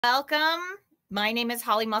Welcome. My name is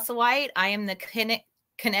Holly Musselwhite. I am the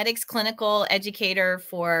Connetics clinical educator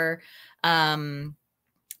for 2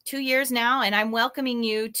 years now, and I'm welcoming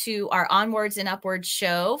you to our Onwards and Upwards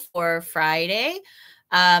show for Friday.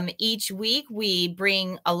 Each week, we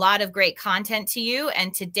bring a lot of great content to you,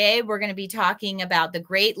 and today we're going to be talking about the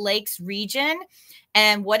Great Lakes region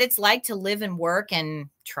and what it's like to live and work and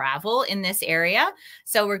travel in this area.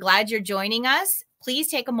 So we're glad you're joining us. Please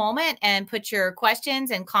take a moment and put your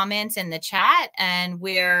questions and comments in the chat, and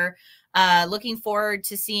we're looking forward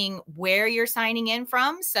to seeing where you're signing in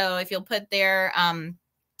from. So if you'll put there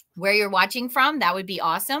where you're watching from, that would be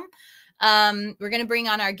awesome. We're going to bring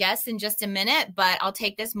on our guests in just a minute, but I'll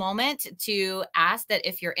take this moment to ask that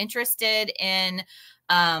if you're interested in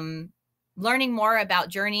learning more about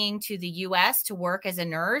journeying to the U.S. to work as a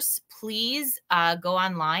nurse, please go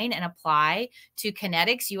online and apply to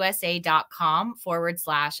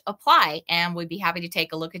connecticsusa.com/apply. And we'd be happy to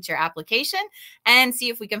take a look at your application and see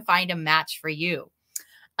if we can find a match for you.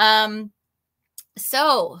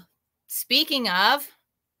 So speaking of,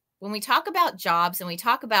 when we talk about jobs and we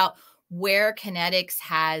talk about where Connetics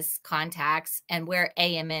has contacts and where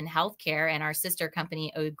AMN Healthcare and our sister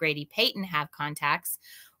company O'Grady Peyton have contacts,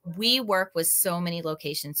 we work with so many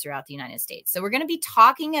locations throughout the United States. So we're going to be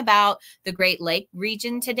talking about the Great Lake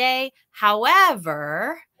region today.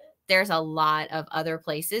 However, there's a lot of other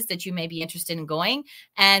places that you may be interested in going,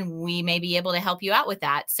 and we may be able to help you out with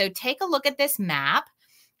that. So take a look at this map,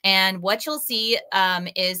 and what you'll see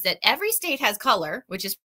is that every state has color, which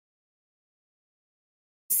is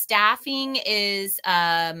staffing is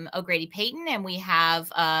O'Grady Peyton, and we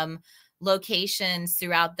have locations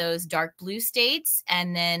throughout those dark blue states.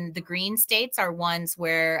 And then the green states are ones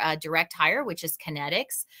where direct hire, which is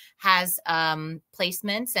Connetics, has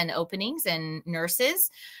placements and openings and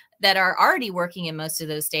nurses that are already working in most of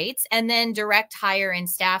those states. And then direct hire and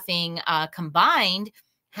staffing combined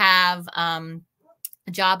have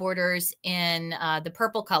job orders in the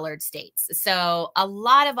purple colored states. So a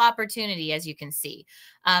lot of opportunity, as you can see.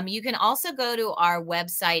 You can also go to our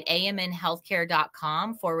website,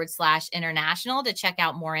 amnhealthcare.com/international, to check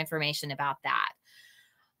out more information about that.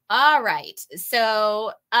 All right.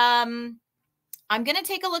 So I'm going to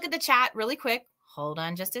take a look at the chat really quick. Hold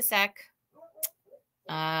on just a sec.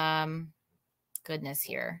 Goodness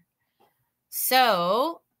here.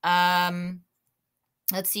 So,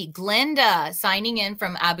 let's see, Glenda signing in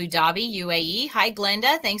from Abu Dhabi, UAE. Hi,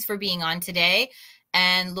 Glenda. Thanks for being on today.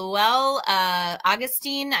 And Luel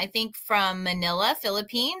Augustine, I think from Manila,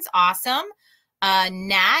 Philippines. Awesome.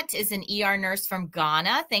 Nat is an ER nurse from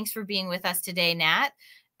Ghana. Thanks for being with us today, Nat.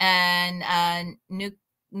 And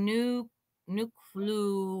Nukluleko,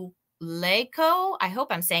 I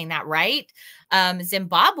hope I'm saying that right.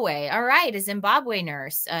 Zimbabwe. All right, a Zimbabwe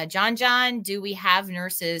nurse. John, do we have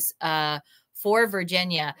nurses for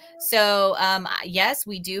Virginia? So yes,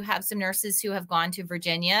 we do have some nurses who have gone to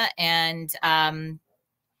Virginia, and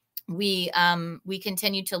we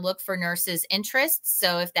continue to look for nurses' interests.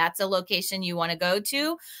 So if that's a location you want to go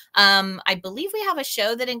to, I believe we have a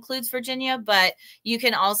show that includes Virginia, but you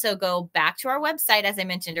can also go back to our website, as I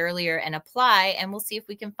mentioned earlier, and apply, and we'll see if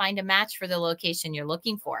we can find a match for the location you're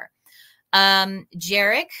looking for.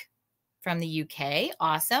 Jarek from the UK.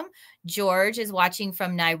 Awesome. George is watching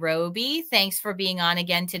from Nairobi. Thanks for being on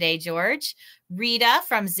again today, George. Rita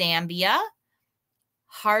from Zambia.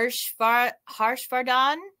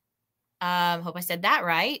 Harshvardhan, hope I said that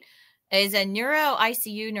right, is a neuro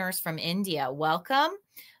ICU nurse from India. Welcome.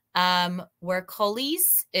 Where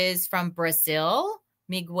Colis is from Brazil.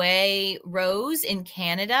 Miguel Rose in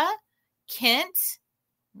Canada. Kent.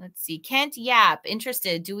 Let's see. Kent Yap,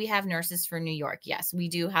 interested. Do we have nurses for New York? Yes, we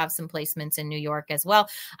do have some placements in New York as well.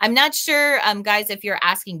 I'm not sure, guys, if you're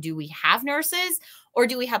asking, do we have nurses or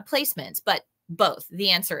do we have placements? But both.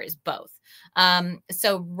 The answer is both.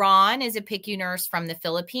 So Ron is a PICU nurse from the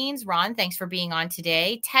Philippines. Ron, thanks for being on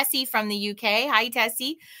today. Tessie from the UK. Hi,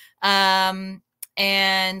 Tessie. And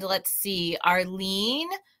let's see.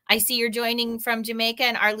 Arlene, I see you're joining from Jamaica.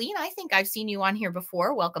 And Arlene, I think I've seen you on here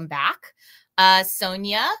before. Welcome back.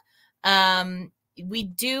 Sonia, we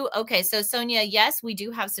do. Okay. So Sonia, yes, we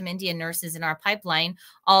do have some Indian nurses in our pipeline,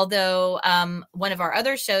 although one of our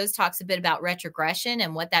other shows talks a bit about retrogression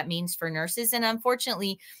and what that means for nurses. And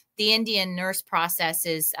unfortunately, the Indian nurse process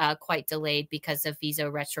is quite delayed because of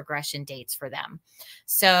visa retrogression dates for them.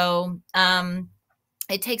 So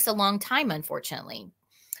it takes a long time, unfortunately.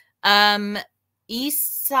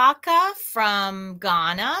 Isaka from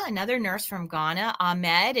Ghana, another nurse from Ghana.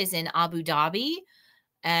 Ahmed is in Abu Dhabi.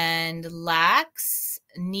 And Lax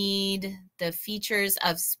need the features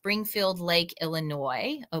of Springfield Lake,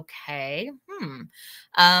 Illinois. Okay.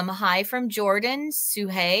 Hi from Jordan,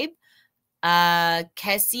 Suhaib.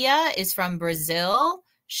 Kessia is from Brazil.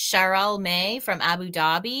 Sharal May from Abu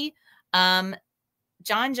Dhabi.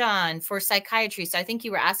 John for psychiatry. So I think you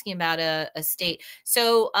were asking about a state.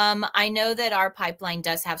 So I know that our pipeline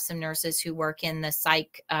does have some nurses who work in the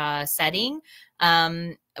psych setting.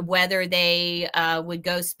 Whether they would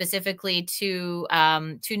go specifically to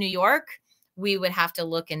New York, we would have to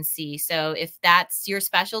look and see. So if that's your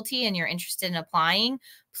specialty and you're interested in applying,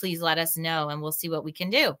 please let us know and we'll see what we can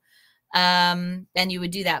do. And you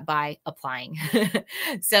would do that by applying.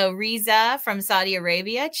 So Riza from Saudi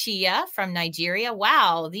Arabia, Chia from Nigeria.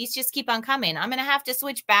 Wow, these just keep on coming. I'm going to have to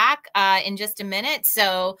switch back in just a minute.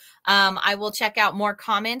 So I will check out more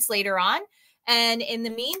comments later on. And in the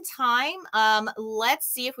meantime, let's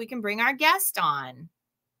see if we can bring our guest on.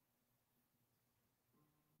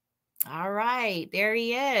 All right, there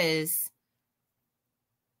he is.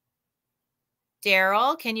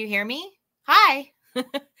 Daryl, can you hear me? Hi.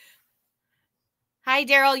 Hi,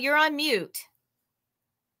 Daryl, you're on mute.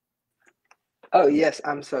 Oh, yes.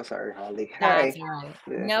 I'm so sorry, Holly. That's Hi. all right.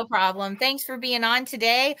 Yeah. No problem. Thanks for being on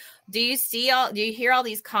today. Do you hear all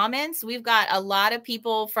these comments? We've got a lot of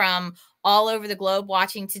people from all over the globe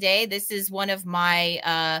watching today. This is one of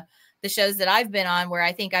my the shows that I've been on where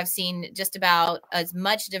I think I've seen just about as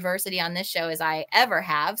much diversity on this show as I ever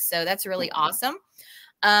have. So that's really awesome.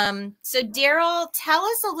 So Daryl, tell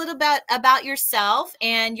us a little bit about yourself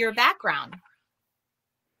and your background.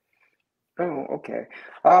 Oh, okay.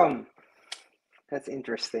 That's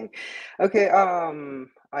interesting. Okay,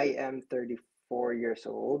 I am 34 years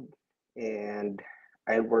old and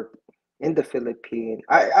I work in the Philippines.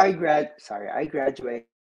 I graduated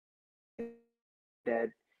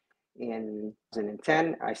in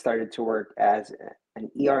 2010. I started to work as an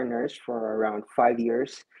ER nurse for around 5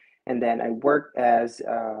 years, and then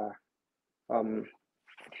um,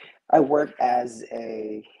 I worked as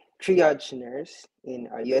a triage nurse in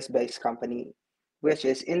a US-based company, which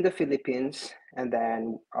is in the Philippines, and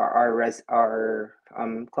then our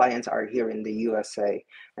clients are here in the USA.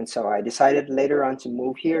 And so I decided later on to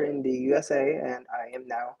move here in the USA, and I am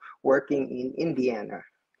now working in Indiana.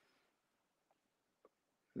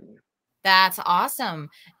 That's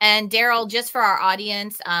awesome. And Daryl, just for our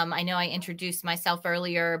audience, I know I introduced myself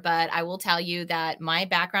earlier, but I will tell you that my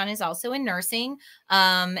background is also in nursing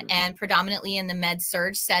and predominantly in the med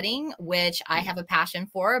surg setting, which I have a passion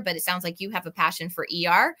for, but it sounds like you have a passion for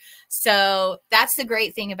ER. So that's the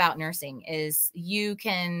great thing about nursing is you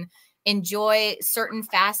can enjoy certain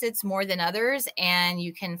facets more than others, and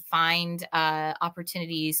you can find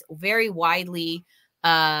opportunities very widely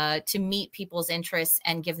to meet people's interests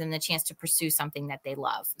and give them the chance to pursue something that they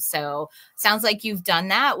love. So sounds like you've done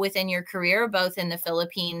that within your career, both in the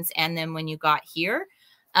Philippines and then when you got here.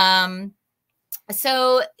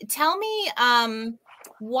 So tell me,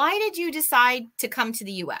 why did you decide to come to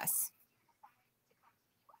the US?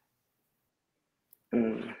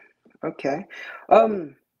 Okay.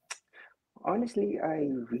 Honestly,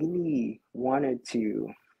 um,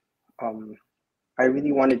 I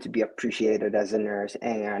really wanted to be appreciated as a nurse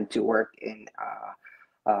and to work in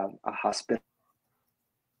a hospital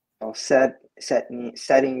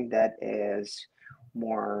setting that is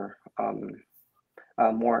more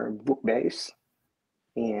more book based,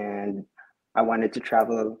 and I wanted to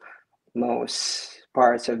travel most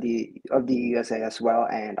parts of the USA as well,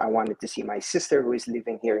 and I wanted to see my sister who is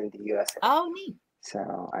living here in the USA. Oh, neat.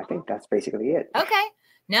 So I think that's basically it. Okay.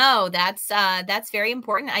 No, that's very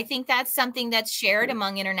important. I think that's something that's shared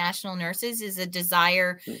among international nurses is a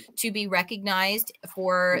desire to be recognized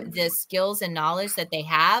for the skills and knowledge that they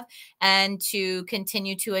have and to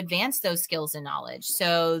continue to advance those skills and knowledge.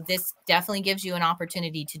 So this definitely gives you an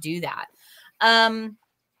opportunity to do that. And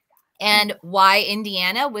why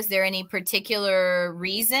Indiana? Was there any particular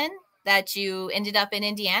reason that you ended up in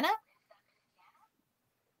Indiana?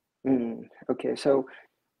 Okay, so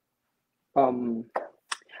um,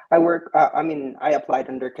 I applied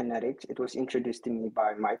under Connetics. It was introduced to me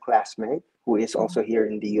by my classmate, who is also here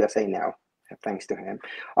in the USA now, thanks to him.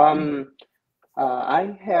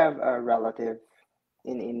 I have a relative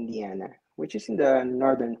in Indiana, which is in the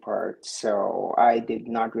northern part, so I did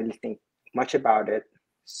not really think much about it.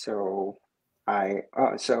 So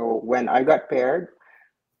so when I got paired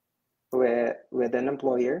with an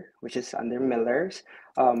employer, which is under Miller's,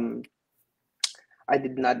 I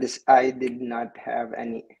did not have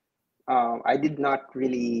any. I did not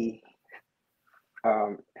really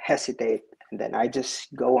hesitate, and then I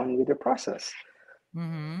just go on with the process.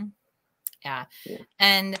 Mm-hmm. Yeah. Yeah.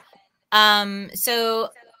 And So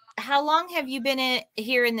how long have you been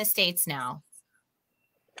here in the States now?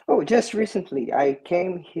 Oh, just recently. I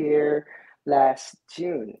came here last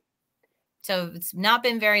June. So it's not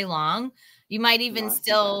been very long. You might even Not been very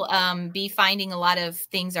still long. be finding a lot of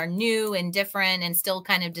things are new and different and still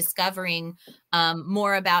kind of discovering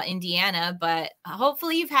more about Indiana, but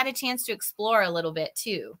hopefully you've had a chance to explore a little bit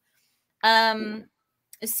too. Yeah. Um,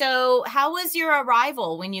 so how was your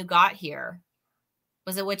arrival when you got here?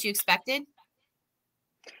 Was it what you expected?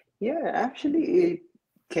 Yeah, actually, it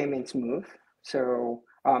came in smooth. So,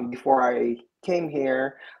 before I came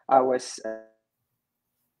here, I was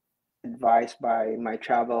advised by my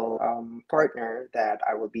travel partner that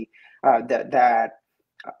I will be um, that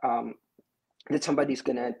somebody's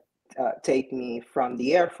gonna take me from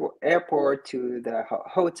the airport to the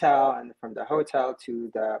hotel, and from the hotel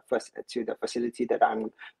to the facility that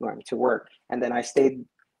I'm going to work. And then I stayed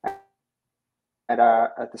at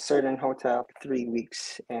a certain hotel 3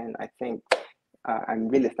 weeks, and I think I'm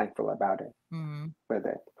really thankful about it Mhm. with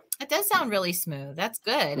it. It does sound really smooth. That's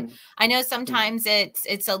good. Mm, I know mm, sometimes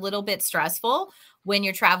it's a little bit stressful when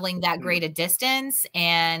you're traveling that great mm. a distance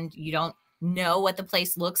and you don't know what the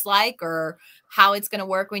place looks like or how it's going to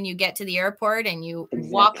work when you get to the airport and you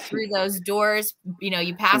walk through Exactly. those doors.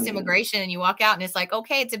 You pass Mm, immigration and you walk out and it's like,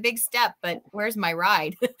 okay, it's a big step, but where's my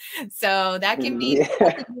ride? So that yeah. can be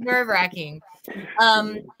nerve-wracking.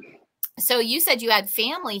 Um, so you said you had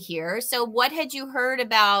family here. So what had you heard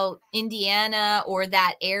about Indiana or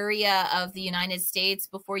that area of the United States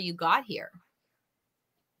before you got here?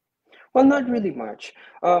 Well, not really much.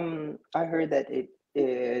 I heard that it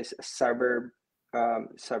is a suburb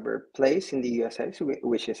place in the USA, so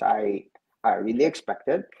which is I really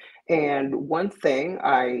expected. And one thing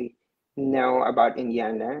I know about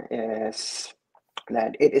Indiana is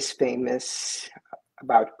that it is famous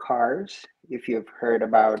about cars. If you've heard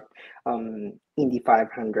about Indy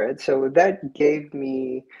 500, so that gave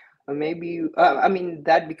me maybe I mean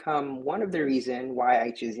that become one of the reason why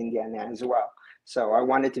I choose Indiana as well. So I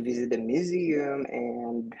wanted to visit the museum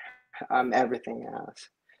and everything else.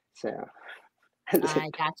 So that's it. I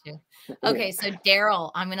got you. Yeah. Okay, so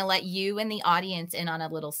Daryl, I'm going to let you and the audience in on a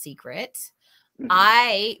little secret. Hmm.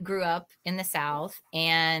 I grew up in the South,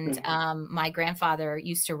 and Hmm. my grandfather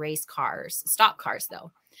used to race cars, stock cars though.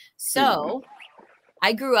 Hmm. So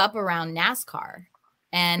I grew up around NASCAR,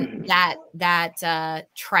 and Hmm. that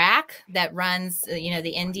track that runs, the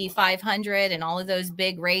Indy 500 and all of those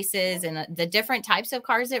big races and the different types of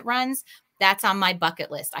cars it runs. That's on my bucket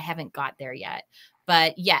list. I haven't got there yet,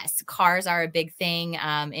 but yes, cars are a big thing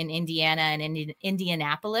in Indiana and in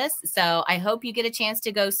Indianapolis. So I hope you get a chance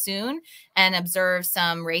to go soon and observe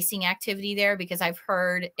some racing activity there because I've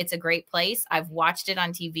heard it's a great place. I've watched it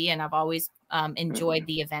on TV and I've always enjoyed Hmm.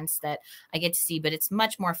 the events that I get to see, but it's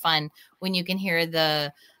much more fun when you can hear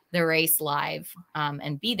the race live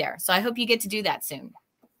and be there. So I hope you get to do that soon.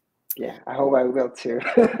 Yeah, I hope I will too.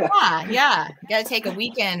 Yeah, yeah. You got to take a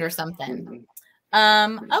weekend or something.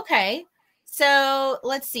 Hmm. Okay. So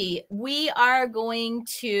let's see. We are going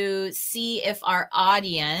to see if our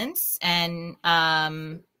audience and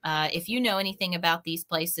if you know anything about these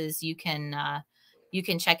places, you can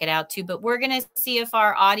check it out too. But we're going to see if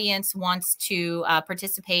our audience wants to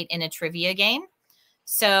participate in a trivia game.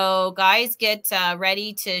 So guys, get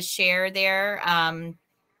ready to share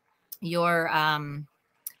your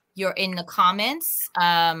you're in the comments.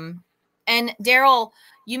 And Daryl,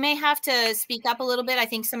 you may have to speak up a little bit. I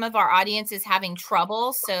think some of our audience is having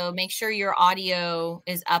trouble, so make sure your audio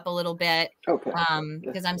is up a little bit. Okay.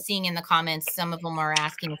 Because I'm seeing in the comments, some of them are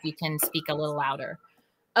asking if you can speak a little louder.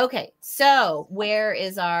 Okay, so where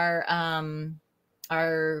is our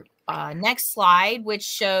next slide, which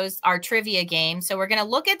shows our trivia game? So we're going to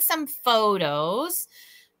look at some photos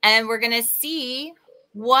and we're going to see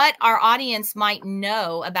what our audience might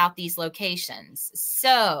know about these locations.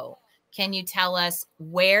 So, can you tell us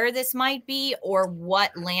where this might be or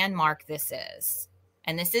what landmark this is?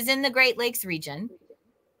 And this is in the Great Lakes region.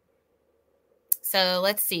 So,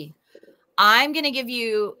 let's see. I'm going to give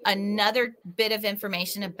you another bit of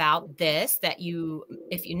information about this that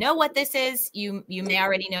if you know what this is, you may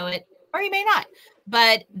already know it or you may not.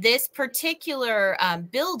 But this particular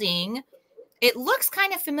building, it looks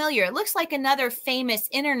kind of familiar. It looks like another famous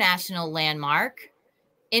international landmark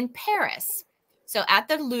in Paris. So at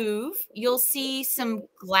the Louvre, you'll see some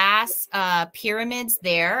glass pyramids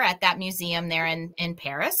there at that museum there in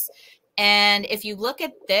Paris. And if you look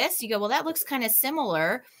at this, you go, well, that looks kind of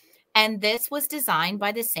similar. And this was designed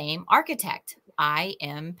by the same architect,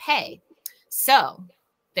 I.M. Pei. So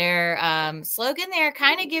their slogan there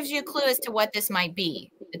kind of gives you a clue as to what this might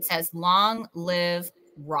be. It says, long live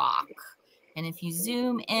rock. And if you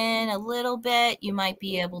zoom in a little bit, you might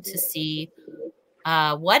be able to see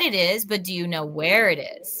what it is, but do you know where it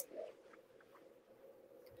is?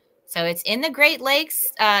 So it's in the Great Lakes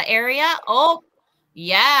area. Oh,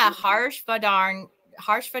 yeah, Harshvardhan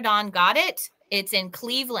got it. It's in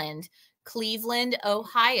Cleveland,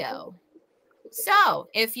 Ohio. So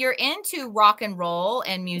if you're into rock and roll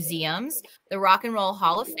and museums, the Rock and Roll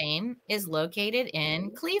Hall of Fame is located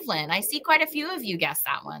in Cleveland. I see quite a few of you guessed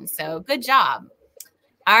that one, so good job.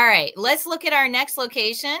 All right, let's look at our next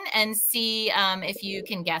location and see if you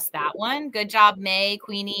can guess that one. Good job, May,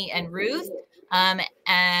 Queenie, and Ruth.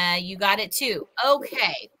 You got it too.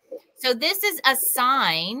 Okay, so this is a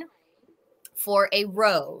sign for a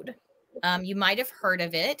road. You might have heard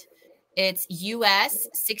of it. It's US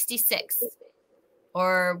 66,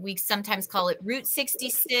 or we sometimes call it Route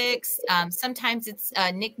 66. Sometimes it's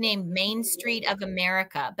nicknamed Main Street of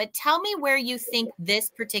America. But tell me where you think this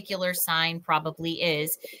particular sign probably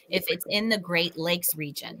is if it's in the Great Lakes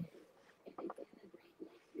region.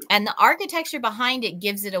 And the architecture behind it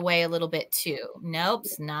gives it away a little bit too. Nope,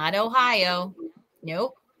 it's not Ohio.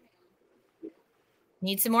 Nope.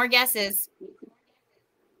 Need some more guesses.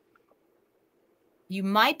 You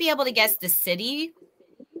might be able to guess the city,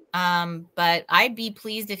 but I'd be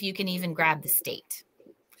pleased if you can even grab the state.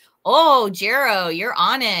 Oh, Jero, you're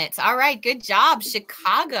on it. All right, good job.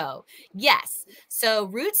 Chicago. Yes. So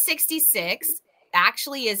Route 66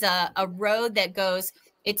 actually is a road that goes,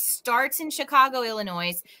 it starts in Chicago,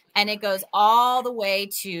 Illinois, and it goes all the way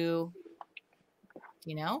to,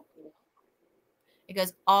 you know, it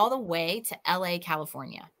goes all the way to LA,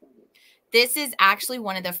 California. This is actually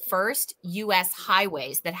one of the first US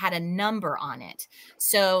highways that had a number on it.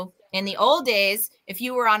 So in the old days, if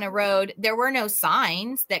you were on a road, there were no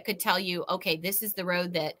signs that could tell you, okay, this is the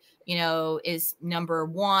road that, you know, is number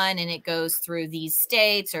 1 and it goes through these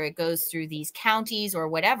states or it goes through these counties or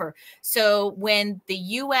whatever. So when the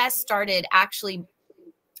US started actually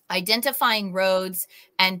identifying roads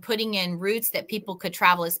and putting in routes that people could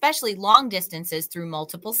travel, especially long distances through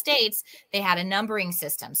multiple states, they had a numbering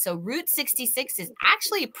system. So Route 66 is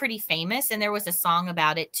actually pretty famous, and there was a song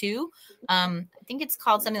about it too. I think it's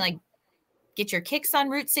called something like Get Your Kicks on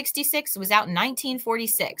Route 66. It was out in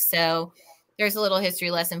 1946. So there's a little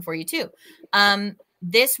history lesson for you too.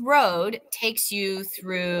 This road takes you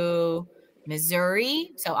through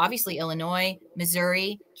Missouri, so obviously Illinois,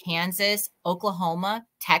 Missouri, Kansas, Oklahoma,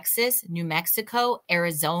 Texas, New Mexico,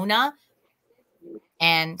 Arizona,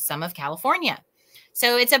 and some of California.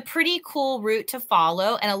 So it's a pretty cool route to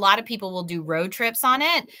follow, and a lot of people will do road trips on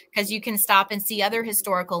it because you can stop and see other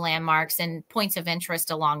historical landmarks and points of interest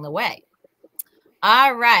along the way.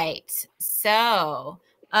 All right, so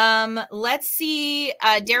let's see.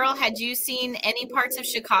 Daryl, had you seen any parts of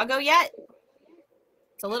Chicago yet?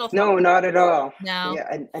 It's a little far. No, not at all. No.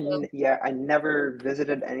 Yeah, I never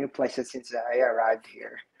visited any places since I arrived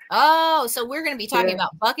here. Oh, so we're going to be talking Yeah.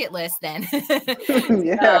 about bucket list then.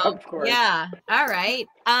 Yeah, of course. Yeah. All right.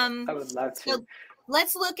 I would love to. So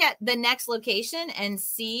let's look at the next location and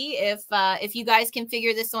see if you guys can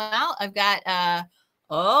figure this one out. I've got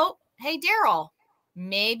oh, hey Daryl.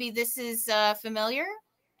 Maybe this is familiar.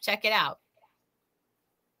 Check it out.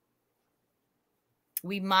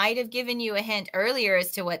 We might have given you a hint earlier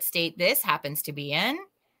as to what state this happens to be in.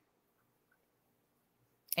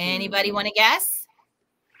 Anybody want to guess?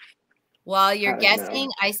 While you're guessing,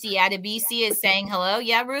 I see Adebisi is saying hello.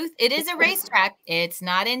 Yeah, Ruth, it is a racetrack. It's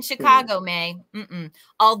not in Chicago, May.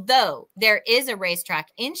 Although there is a racetrack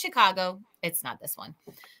in Chicago, it's not this one.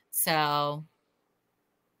 So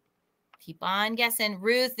keep on guessing.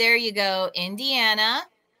 Ruth, there you go. Indiana.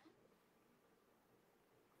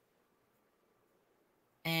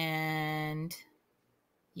 And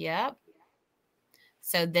yep.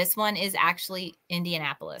 So this one is actually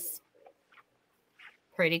Indianapolis.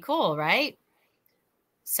 Pretty cool, right?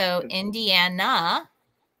 So Indiana,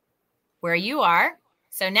 where you are.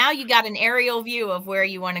 So now you got an aerial view of where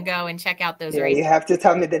you want to go and check out those races. You have to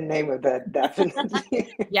tell me the name of that,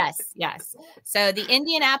 definitely. Yes. So the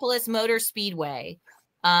Indianapolis Motor Speedway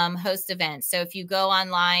hosts events. So if you go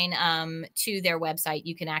online to their website,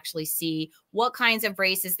 you can actually see what kinds of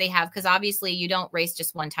races they have, because obviously you don't race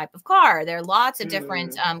just one type of car. There are lots of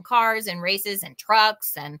different cars and races and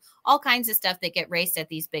trucks and all kinds of stuff that get raced at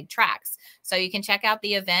these big tracks. So you can check out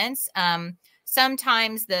the events.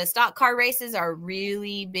 Sometimes the stock car races are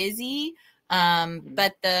really busy,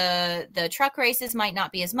 but the truck races might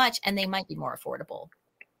not be as much, and they might be more affordable.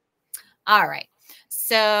 All right.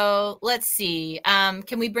 So let's see.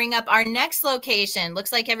 Can we bring up our next location?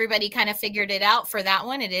 Looks like everybody kind of figured it out for that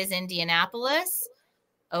one. It is Indianapolis.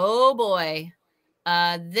 Oh boy.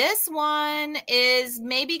 This one is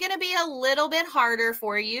maybe going to be a little bit harder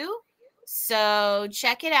for you. So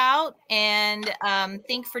check it out and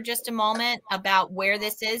think for just a moment about where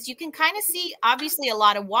this is. You can kind of see, obviously, a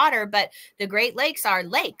lot of water, but the Great Lakes are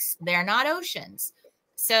lakes. They're not oceans.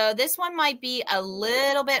 So this one might be a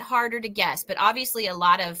little bit harder to guess, but obviously a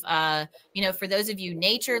lot of, for those of you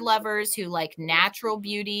nature lovers who like natural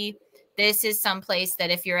beauty, this is someplace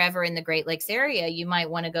that if you're ever in the Great Lakes area, you might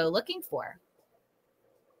want to go looking for.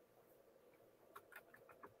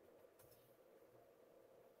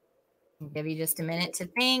 I'll give you just a minute to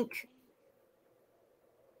think.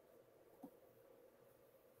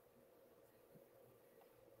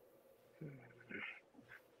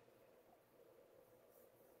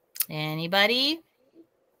 Anybody?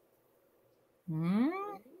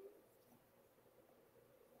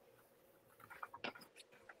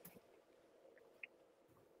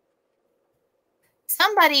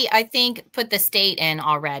 Somebody, I think, put the state in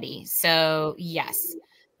already. So, yes,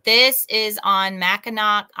 this is on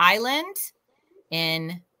Mackinac Island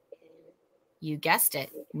in, you guessed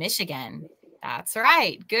it, Michigan. That's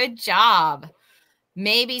right. Good job.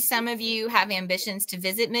 Maybe some of you have ambitions to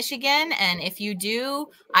visit Michigan. And if you do,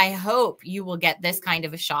 I hope you will get this kind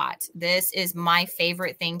of a shot. This is my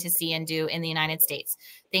favorite thing to see and do in the United States.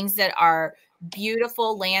 Things that are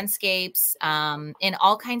beautiful landscapes in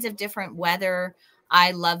all kinds of different weather.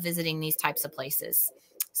 I love visiting these types of places.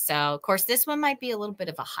 So, of course, this one might be a little bit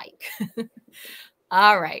of a hike.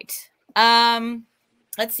 All right.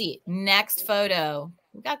 Let's see. Next photo.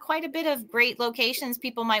 We've got quite a bit of great locations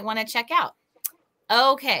people might want to check out.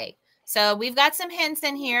 Okay, so we've got some hints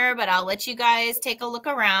in here, but I'll let you guys take a look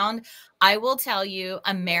around. I will tell you,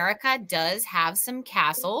 America does have some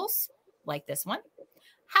castles like this one.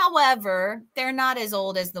 However, they're not as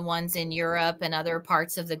old as the ones in Europe and other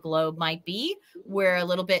parts of the globe might be. We're a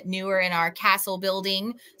little bit newer in our castle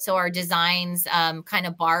building, so our designs kind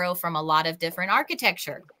of borrow from a lot of different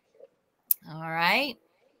architecture. All right.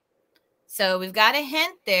 So we've got a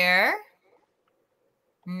hint there.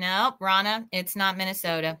 Nope, Rana, it's not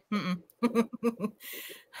Minnesota. But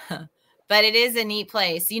it is a neat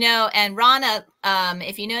place, and Rana,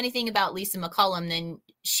 if you know anything about Lisa McCullum, then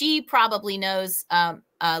she probably knows a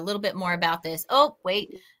little bit more about this. Oh,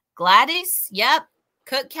 wait, Gladys. Yep.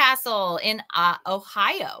 Cook Castle in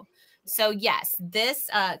Ohio. So yes, this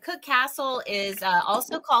Cook Castle is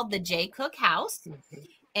also called the J. Cook House.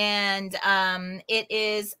 And it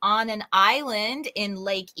is on an island in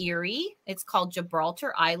Lake Erie. It's called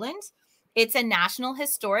Gibraltar Island. It's a National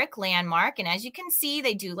Historic Landmark. And as you can see,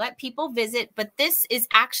 they do let people visit, but this is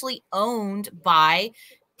actually owned by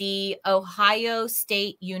the Ohio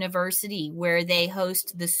State University, where they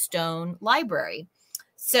host the Stone Library.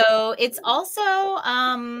 So it's also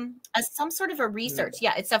some sort of a research.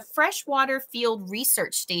 Yeah, it's a freshwater field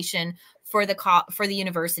research station for the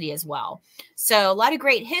university as well. So a lot of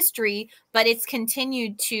great history, but it's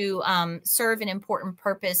continued to serve an important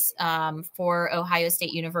purpose for Ohio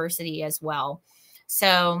State University as well.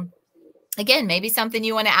 So again, maybe something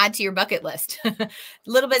you want to add to your bucket list. A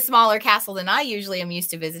little bit smaller castle than I usually am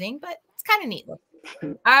used to visiting, but it's kind of neat.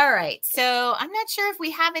 All right. So I'm not sure if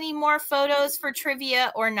we have any more photos for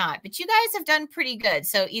trivia or not, but you guys have done pretty good.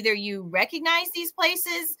 So either you recognize these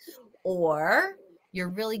places or you're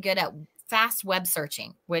really good at fast web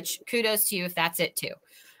searching, which kudos to you if that's it too.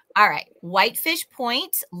 All right. Whitefish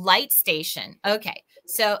Point Light Station. Okay.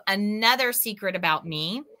 So another secret about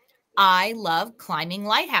me, I love climbing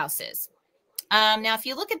lighthouses. Now, if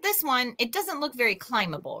you look at this one, it doesn't look very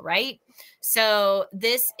climbable, right? So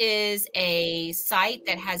this is a site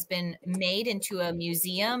that has been made into a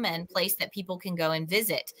museum and place that people can go and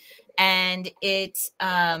visit. And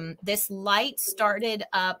this light started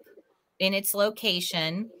up in its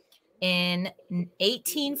location in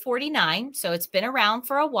 1849. So it's been around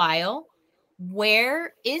for a while.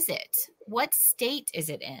 Where is it? What state is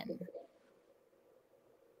it in?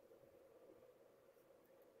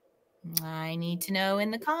 I need to know in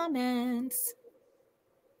the comments.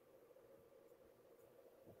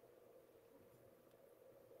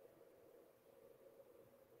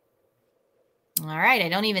 All right. I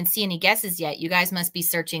don't even see any guesses yet. You guys must be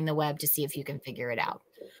searching the web to see if you can figure it out.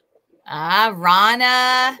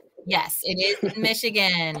 Rana. Yes, it is in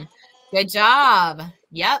Michigan. Good job.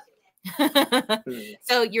 Yep.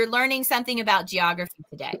 So you're learning something about geography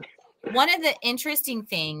today. One of the interesting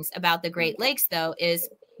things about the Great Lakes, though, is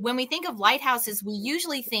when we think of lighthouses, we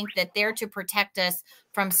usually think that they're to protect us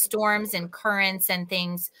from storms and currents and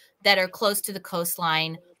things that are close to the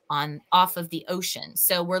coastline off of the ocean.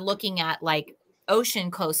 So we're looking at like ocean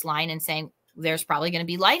coastline and saying there's probably going to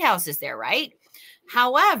be lighthouses there, right?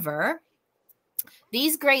 However,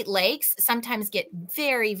 These Great Lakes sometimes get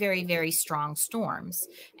very, very, very strong storms.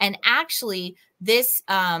 And actually, this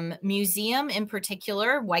museum in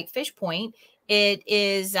particular, Whitefish Point, it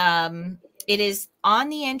is on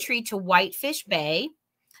the entry to Whitefish Bay,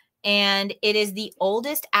 and it is the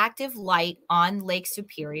oldest active light on Lake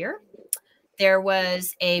Superior. There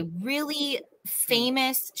was a really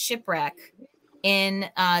famous shipwreck in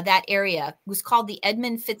that area. It was called the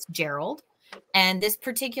Edmund Fitzgerald. And this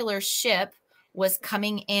particular ship was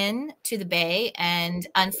coming in to the bay. And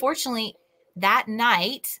unfortunately, that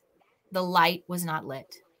night, the light was not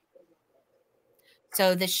lit.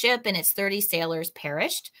 So the ship and its 30 sailors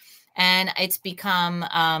perished. And it's become,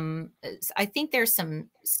 I think there's some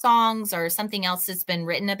songs or something else that's been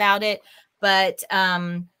written about it. But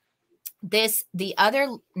the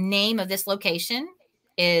other name of this location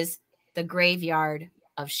is the Graveyard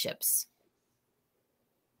of Ships.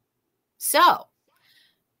 So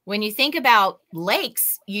when you think about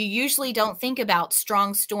lakes, you usually don't think about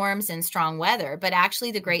strong storms and strong weather, but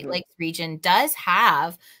actually the Great Lakes region does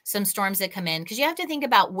have some storms that come in, because you have to think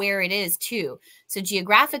about where it is too. So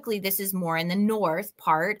geographically, this is more in the north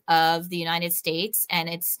part of the United States, and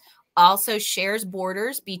it's also shares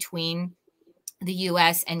borders between the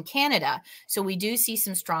US and Canada. So we do see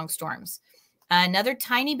some strong storms. Another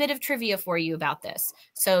tiny bit of trivia for you about this.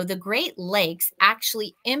 So the Great Lakes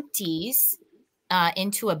actually empties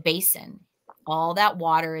into a basin. All that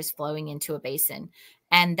water is flowing into a basin.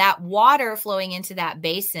 And that water flowing into that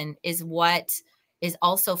basin is what is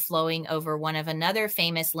also flowing over one of another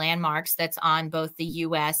famous landmarks that's on both the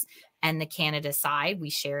US and the Canada side. We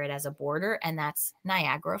share it as a border, and that's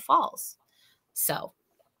Niagara Falls. So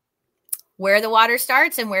where the water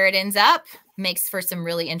starts and where it ends up makes for some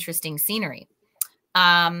really interesting scenery.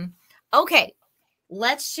 Okay,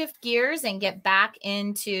 let's shift gears and get back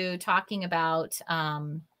into talking about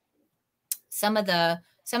some of the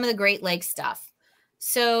Great Lakes stuff.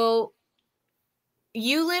 So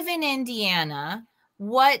you live in Indiana.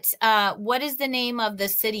 What is the name of the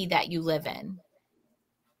city that you live in?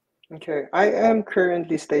 Okay, I am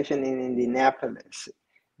currently stationed in Indianapolis,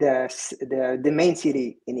 the main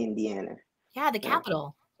city in Indiana. Yeah, the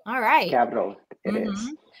capital. All right. Capital, it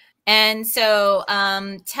is. And so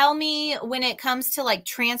tell me, when it comes to like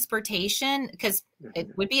transportation, because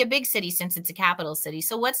it would be a big city since it's a capital city.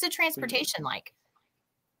 So what's the transportation like?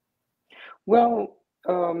 Well,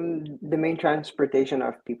 the main transportation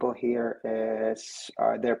of people here is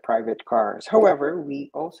their private cars. However,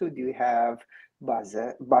 we also do have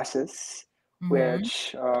buses,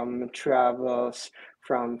 which travels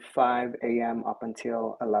from 5 a.m. up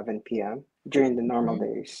until 11 p.m. during the normal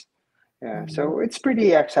days. Yeah, so it's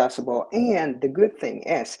pretty accessible. And the good thing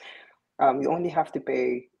is, you only have to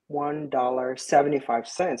pay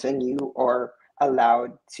 $1.75, and you are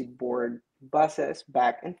allowed to board buses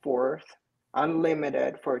back and forth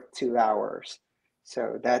unlimited for 2 hours.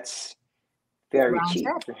 So that's very Round cheap.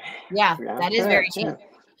 trip. Yeah, Round that is trip, very cheap.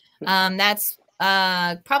 yeah. That's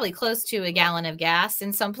probably close to a gallon of gas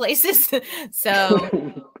in some places. So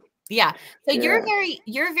yeah. So Yeah.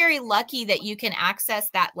 you're very lucky that you can access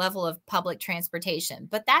that level of public transportation.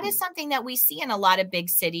 But that is something that we see in a lot of big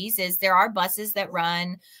cities. Is there are buses that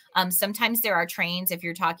run. Sometimes there are trains. If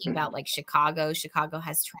you're talking about like Chicago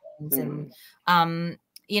has trains, and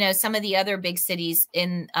some of the other big cities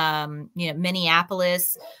in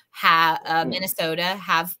Minneapolis, Minnesota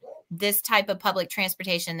have this type of public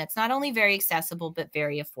transportation that's not only very accessible but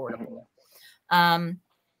very affordable.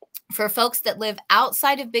 For folks that live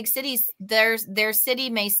outside of big cities, their city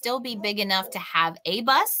may still be big enough to have a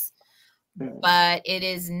bus, but it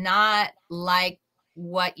is not like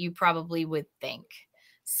what you probably would think.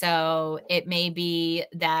 So it may be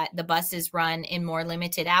that the buses run in more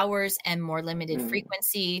limited hours and more limited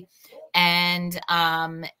frequency. And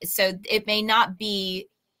so it may not be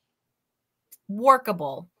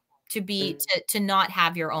workable to not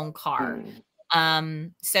have your own car.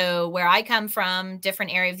 So where I come from,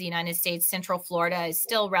 different area of the United States, Central Florida is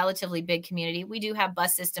still relatively big community. We do have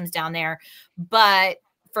bus systems down there, but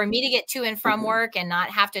for me to get to and from work and not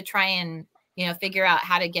have to try and, figure out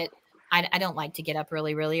how to get, I don't like to get up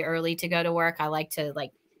really, really early to go to work. I like to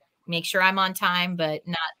make sure I'm on time, but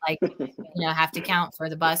not have to count for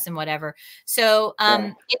the bus and whatever. So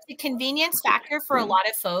it's a convenience factor for a lot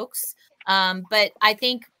of folks. But I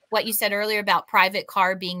think what you said earlier about private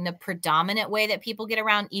car being the predominant way that people get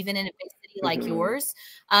around, even in a big city like yours,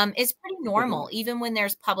 is pretty normal, even when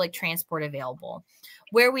there's public transport available.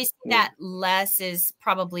 Where we see that less is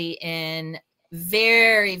probably in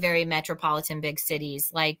very, very metropolitan big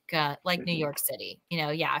cities like New Hmm. York City.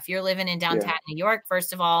 Yeah, if you're living in Yeah. downtown New York,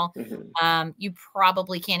 first of all, Hmm. you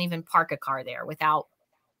probably can't even park a car there without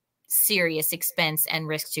serious expense and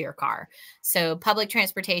risk to your car. So public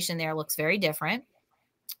transportation there looks very different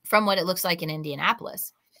from what it looks like in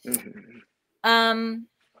Indianapolis. Hmm. Um,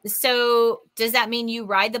 so does that mean you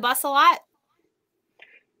ride the bus a lot?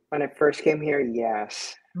 When I first came here,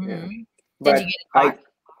 yes. Yeah. Hmm. Did you But get a car?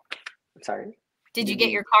 sorry. Did you Did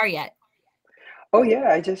get your you? car yet? Oh yeah,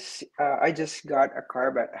 I just got a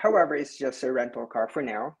car, but however, it's just a rental car for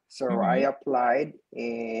now. So I Hmm. applied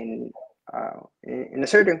in a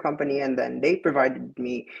certain company, and then they provided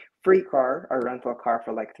me free car, a rental car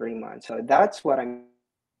for like 3 months. So that's what I'm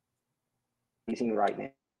using right now.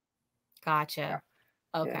 Gotcha.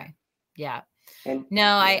 Yeah, Okay. Yeah. and No,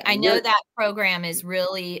 I yeah, I and know you're. that program is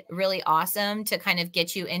really, really awesome to kind of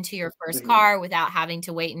get you into your first Hmm. car without having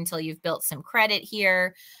to wait until you've built some credit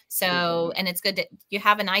here. So, Hmm. and it's good that you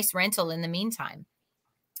have a nice rental in the meantime.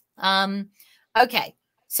 Um, okay.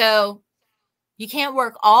 So you can't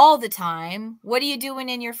work all the time. What are you doing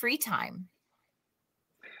in your free time?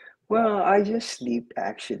 Well, I just sleep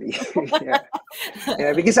actually. Yeah.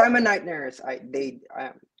 Yeah, because I'm a night nurse.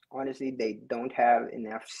 Honestly, they don't have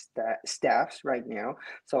enough staffs right now,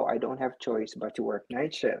 so I don't have choice but to work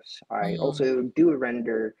night shifts. I Mm, also do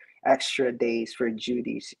render extra days for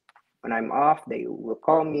duties. When I'm off, they will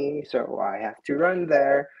call me, so I have to run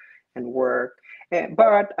there and work.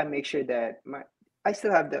 But I make sure that I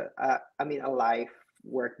still have a life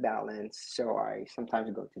work balance. So I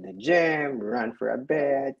sometimes go to the gym, run for a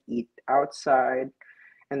bit, eat outside,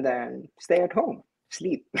 and then stay at home,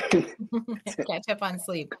 sleep. catch up on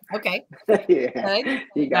sleep. Okay. Yeah, Good.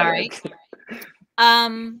 you All got right.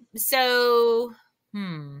 it. So,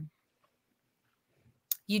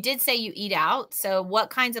 you did say you eat out. So what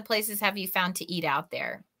kinds of places have you found to eat out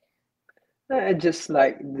there? Just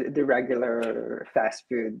like the regular fast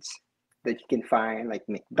foods that you can find, like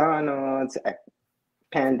McDonald's,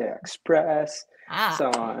 Panda Express, Ah.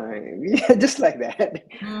 so yeah, just like that.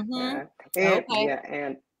 Mhm. Yeah, and Okay. yeah,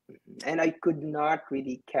 and I could not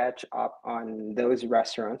really catch up on those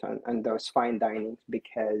restaurants on those fine dinings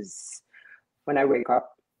because when I wake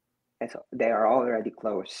up, they are already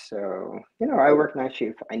closed. So I work night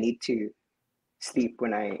shift. I need to sleep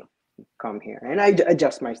when I come here, and I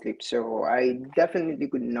adjust my sleep. So I definitely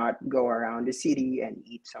could not go around the city and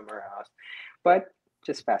eat somewhere else, but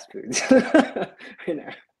just fast foods. you know.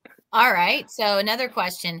 All right. So another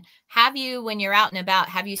question. Have you, when you're out and about,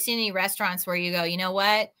 have you seen any restaurants where you go, you know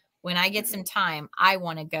what? When I get some Mhm. time, I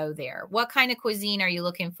want to go there. What kind of cuisine are you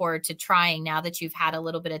looking forward to trying now that you've had a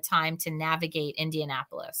little bit of time to navigate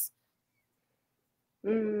Indianapolis?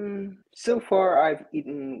 So far, I've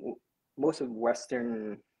eaten most of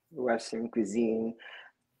Western cuisine.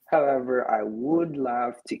 However, I would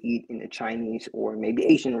love to eat in a Chinese or maybe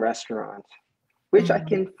Asian restaurant, which I Mhm.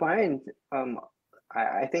 can find. Um,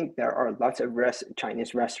 I think there are lots of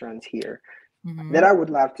Chinese restaurants here that Mhm. I would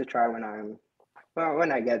love to try when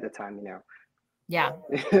I get the time. Yeah,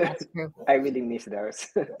 that's true. I really miss those.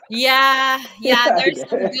 Yeah, yeah, I there's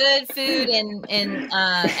some do. good food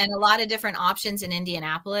and a lot of different options in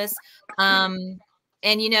Indianapolis. And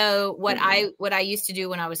what Mhm. I used to do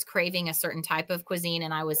when I was craving a certain type of cuisine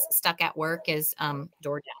and I was stuck at work is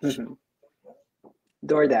DoorDash. Mhm.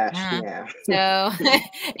 DoorDash, Uh-huh. yeah. So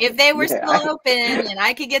if they were Yeah, still open and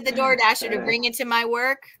I could get the DoorDasher to uh, bring it to my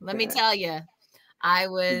work, let me yeah, tell you, yeah,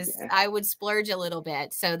 I would splurge a little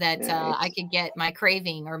bit so that yeah. I could get my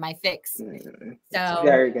craving or my fix. It's So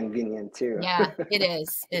very convenient too. yeah, it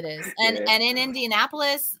is. It is. And Yeah. and in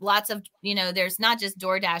Indianapolis, lots of, there's not just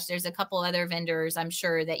DoorDash, there's a couple other vendors I'm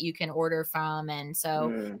sure that you can order from. And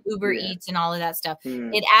so Uber Yeah. Eats and all of that stuff. Mm.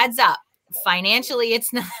 It adds up. Financially,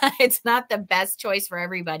 it's not it's not the best choice for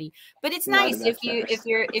everybody, but it's Not the nice if best you choice.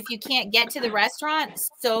 if you can't get to the restaurant,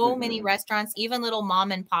 so many Hmm. restaurants, even little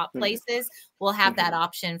mom and pop Hmm. places will have that Hmm.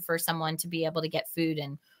 option for someone to be able to get food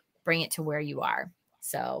and bring it to where you are.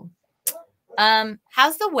 So,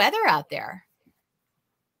 how's the weather out there?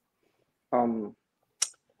 Um,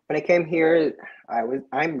 when I came here,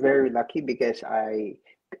 I'm very lucky because I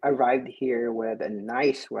arrived here with a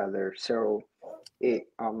nice weather. So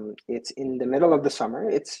it's in the middle of the summer.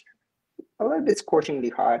 It's a little bit scorchingly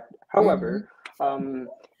hot. Mhm. However,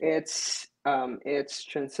 it's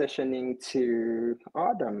transitioning to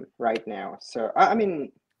autumn right now. So I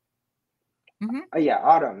mean, Mhm. yeah,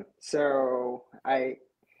 autumn. So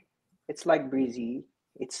it's like breezy.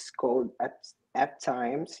 It's cold at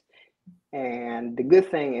times, and the good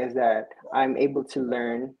thing is that I'm able to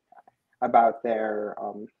learn about their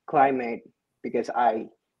climate because I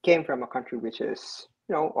came from a country which is,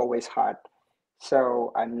 always hot.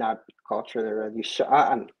 So I'm not culturally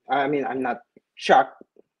I'm not shocked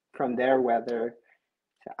from their weather.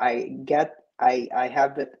 I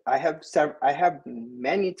have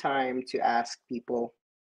many time to ask people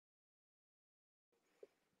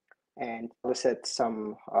and solicit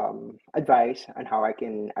some advice on how I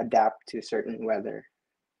can adapt to certain weather.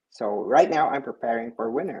 So right now I'm preparing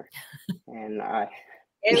for winter, and I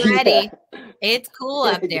Get yeah, ready. It's cool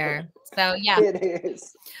up yeah, there. So yeah. it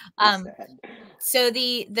is. It's Um, sad. so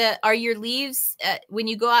the are your leaves when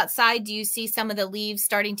you go outside, do you see some of the leaves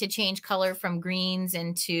starting to change color from greens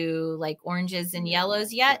into like oranges and No,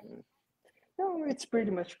 yellows yet? no, it's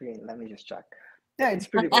pretty much green. Let me just check. Yeah, it's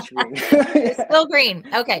pretty much green. It's Yeah. still green.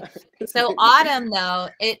 Okay. It's So pretty autumn green. though,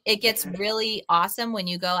 it gets really awesome when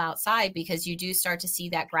you go outside because you do start to see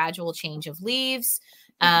that gradual change of leaves.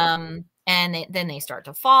 Mhm, And then they start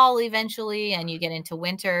to fall eventually and you get into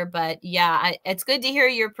winter. But yeah, it's good to hear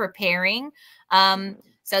you're preparing. mhm,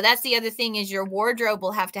 So that's the other thing is your wardrobe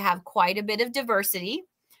will have to have quite a bit of diversity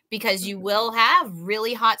because you mhm, will have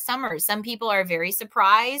really hot summers. Some people are very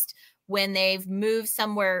surprised when they've moved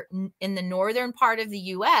somewhere in the northern part of the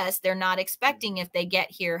US, they're not expecting mhm, if they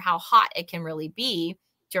get here how hot it can really be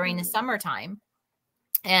during the mhm, summertime.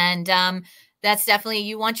 And that's definitely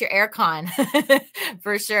you want your air con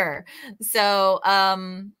for sure. So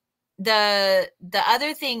the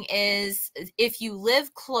other thing is if you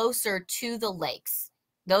live closer to the lakes,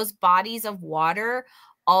 those bodies of water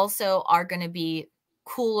also are going to be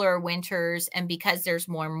cooler winters, and because there's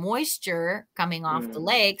more moisture coming off the mhm,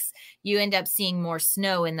 lakes, you end up seeing more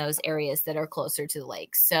snow in those areas that are closer to the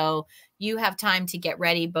lakes. So you have time to get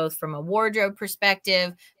ready both from a wardrobe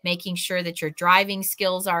perspective, making sure that your driving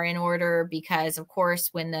skills are in order, because of course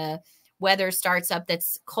when the weather starts up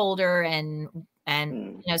that's colder and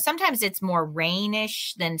mhm, sometimes it's more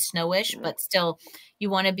rainish than snowish, yeah. but still you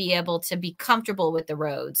want to be able to be comfortable with the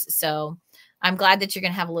roads. So I'm glad that you're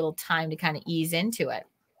going to have a little time to kind of ease into it.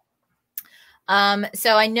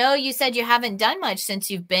 So I know you said you haven't done much since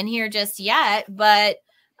you've been here just yet, but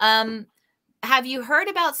um have you heard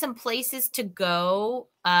about some places to go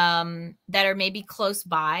that are maybe close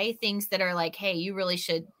by, things that are like, hey, you really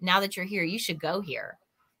should, now that you're here, you should go here?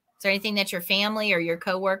 Is there anything that your family or your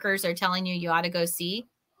coworkers are telling you you ought to go see?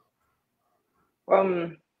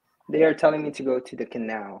 Um, they are telling me to go to the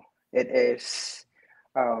canal. It is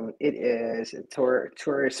a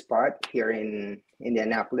tourist spot here in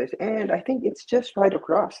Indianapolis, and I think it's just right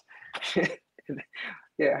across.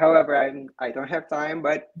 Yeah. However, I don't have time,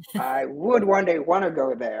 but I would one day want to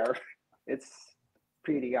go there. It's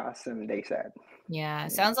pretty awesome, they said. Yeah,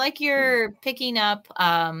 Yeah. sounds like Mm. you're picking up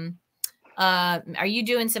are you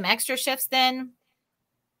doing some extra shifts then?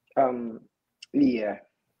 Um, yeah,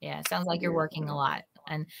 Yeah, sounds like you're yeah. working a lot.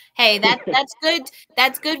 And hey, that's good.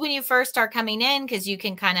 That's good when you first start coming in because you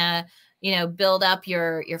can kind of, build up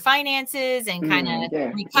your finances and kind Mm, of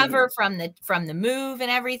yeah. recover Mm, from the move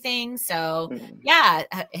and everything. So, mm. yeah,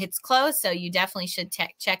 it's close, so you definitely should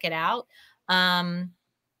check it out. Um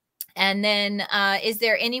and then is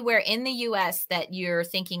there anywhere in the US that you're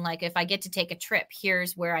thinking like if I get to take a trip,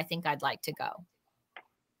 here's where I think I'd like to go?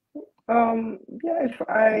 Yeah, if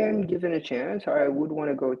I am given a chance, I would want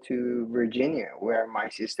to go to Virginia, where my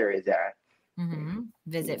sister is at. Mm,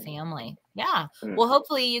 Visit yeah. family. Yeah. Mm, Well,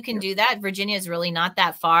 hopefully you can yeah. do that. Virginia is really not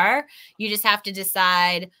that far. You just have to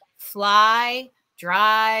decide fly,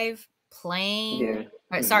 drive, plane, Yeah.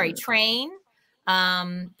 or sorry, Mm, train.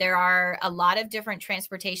 There are a lot of different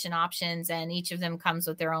transportation options, and each of them comes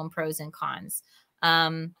with their own pros and cons.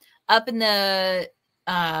 Um, up in the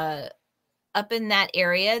uh, up in that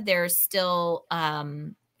area, there's still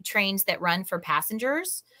trains that run for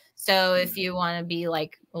passengers. So if mm, you want to be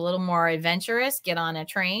like a little more adventurous, get on a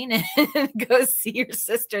train and go see your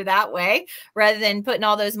sister that way rather than putting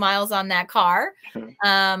all those miles on that car. mm,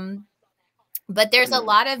 Um, but there's a mm,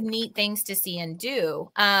 lot of neat things to see and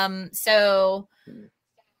do. So mm.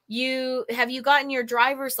 you gotten your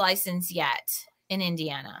driver's license yet in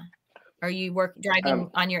Indiana? Are you Um,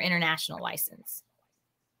 driving on your international license?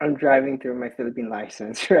 I'm driving through my Philippine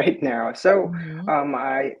license right now. So, Mhm.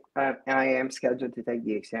 I am scheduled to take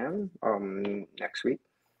the exam next week.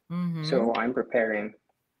 So Mhm. I'm preparing,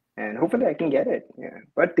 and hopefully I can get it. Yeah.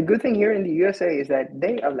 But the good thing here in the USA is that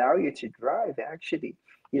they allow you to drive actually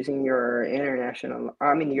using your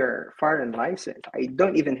your foreign license. I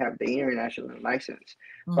don't even have the international license,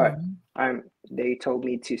 but Mhm. they told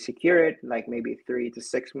me to secure it like maybe 3 to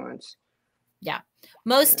 6 months. Yeah.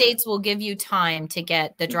 Most Yeah. states will give you time to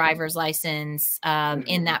get the Hmm. driver's license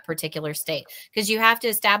in Hmm. that particular state because you have to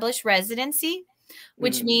establish residency.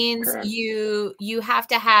 which means Correct. you have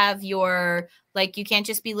to have your, like, you can't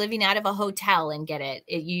just be living out of a hotel and get it.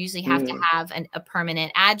 You usually have to Mm, have a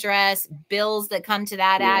permanent address, bills that come to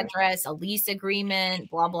that yeah. address, a lease agreement,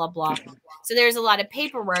 blah, blah, blah. So there's a lot of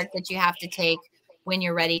paperwork that you have to take when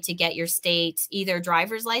you're ready to get your state, either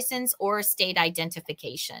driver's license or state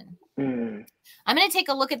identification. Mm, I'm going to take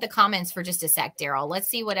a look at the comments for just a sec, Daryl. Let's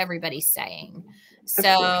see what everybody's saying. of course.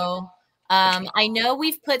 So I know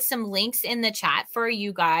we've put some links in the chat for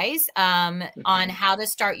you guys on Mhm. how to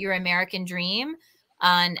start your American dream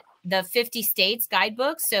on the 50 states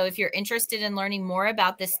guidebook. So if you're interested in learning more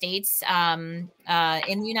about the states in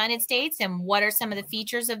the United States and what are some of the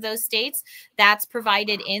features of those states, that's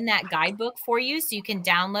provided in that guidebook for you. So you can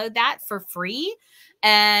download that for free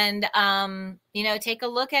and take a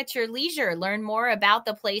look at your leisure, learn more about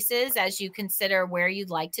the places as you consider where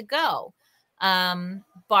you'd like to go.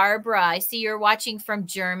 Barbara, I see you're watching from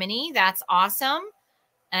Germany. That's awesome.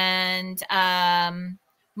 And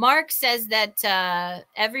Mark says that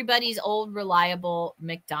everybody's old reliable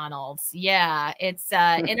McDonald's. Yeah, it's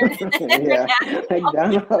Yeah,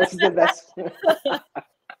 McDonald's the best.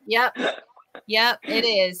 Yep, yep, it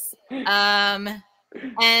is. um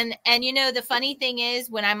and the funny thing is,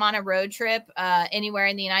 when I'm on a road trip anywhere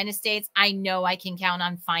in the United States, I know I can count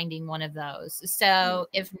on finding one of those. So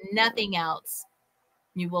if Yeah. nothing else,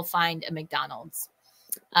 you will find a McDonald's.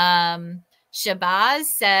 um Shabazz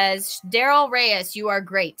says, Daryl Reyes, you are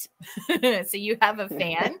great. So you have a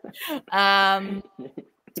fan. um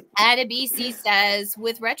Adabisi says,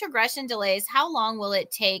 with retrogression delays, how long will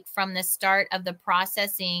it take from the start of the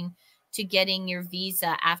processing to getting your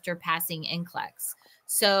visa after passing NCLEX?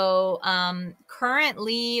 So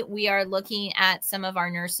currently, we are looking at some of our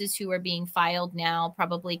nurses who are being filed now,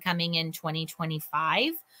 probably coming in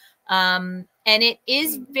 2025. And it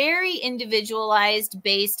is Mm, very individualized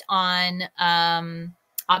based on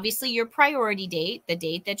obviously your priority date, the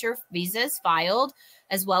date that your visa is filed,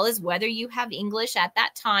 as well as whether you have English at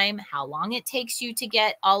that time, how long it takes you to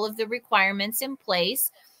get all of the requirements in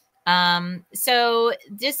place. So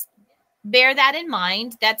just bear that in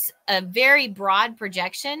mind. That's a very broad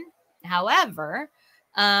projection. However,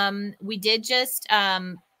 we did just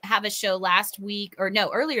have a show last week, or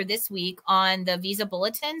no, earlier this week, on the Visa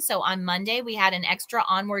Bulletin. So on Monday, we had an extra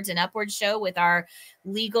Onwards and Upwards show with our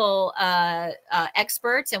legal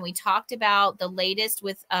experts, and we talked about the latest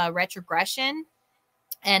with retrogression.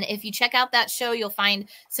 And if you check out that show, you'll find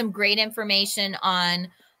some great information on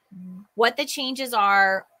what the changes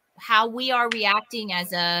are, how we are reacting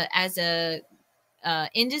as a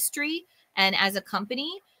industry and as a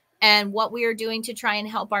company, and what we are doing to try and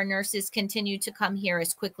help our nurses continue to come here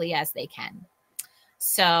as quickly as they can.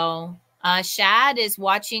 So Shad is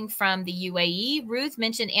watching from the UAE. Ruth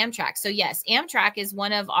mentioned Amtrak. So yes, Amtrak is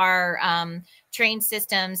one of our train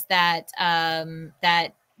systems that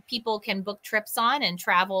people can book trips on and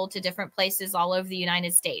travel to different places all over the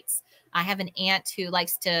United States. I have an aunt who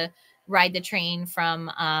likes to ride the train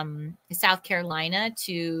from South Carolina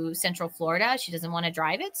to Central Florida. She doesn't want to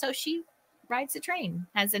drive it, so she rides the train.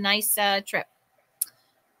 Has a nice trip.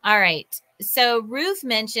 All right. So Ruth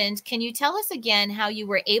mentioned, can you tell us again how you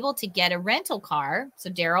were able to get a rental car? So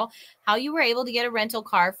Daryl, how you were able to get a rental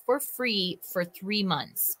car for free for 3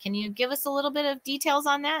 months. Can you give us a little bit of details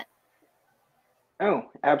on that? Oh,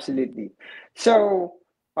 absolutely. So,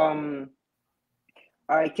 um,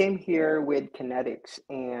 I came here with Connetics,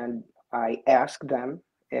 and I asked them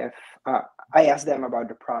if I asked them about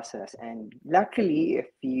the process. And luckily, if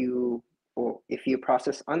you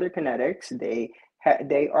process under Connetics, they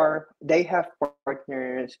have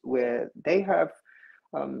partners with they have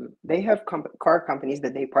car companies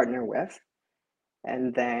that they partner with,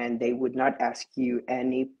 and then they would not ask you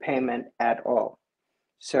any payment at all.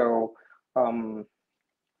 So um,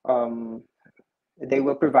 um, they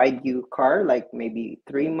will provide you car like maybe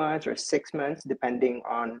 3 months or 6 months, depending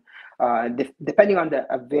on the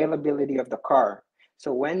availability of the car.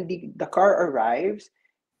 So when the car arrives,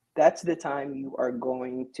 that's the time you are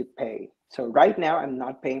going to pay. So right now, I'm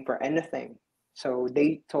not paying for anything. So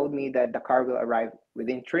they told me that the car will arrive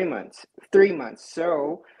within 3 months. 3 months.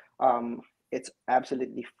 So it's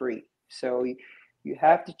absolutely free. So you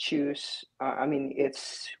have to choose. I mean,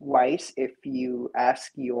 it's wise if you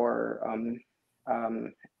ask your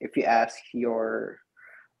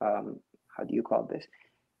how do you call this?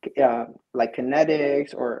 Like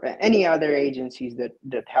Connetics or any other agencies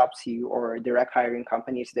that helps you, or direct hiring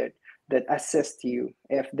companies that assist you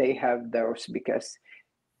if they have those, because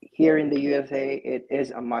here in the USA it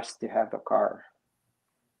is a must to have a car.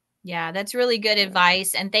 Yeah, that's really good Yeah.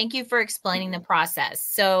 advice. And thank you for explaining the process.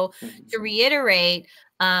 So, to Mhm. reiterate,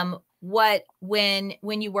 when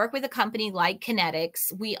you work with a company like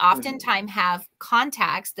Connetics, we Mm-hmm. oftentimes have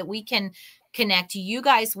contacts that we can connect you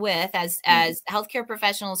guys with Mm-hmm. as healthcare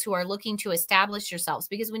professionals who are looking to establish yourselves,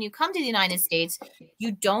 because when you come to the United States,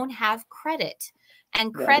 you don't have credit,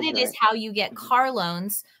 and That is credit is right. how you get Mm-hmm. car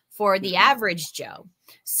loans for the Mm-hmm. average Joe.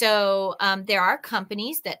 So there are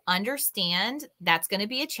companies that understand that's going to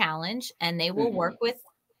be a challenge, and they will Mm-hmm. work with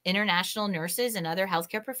international nurses and other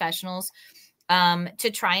healthcare professionals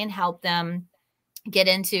to try and help them get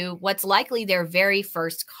into what's likely their very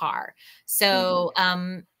first car. Mm-hmm. So,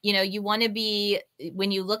 you want to be,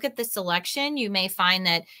 when you look at the selection, you may find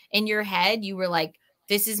that in your head, you were like,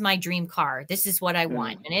 this is my dream car. This is what I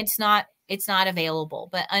want. Mm-hmm. And it's not available,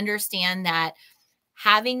 but understand that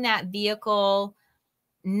having that vehicle,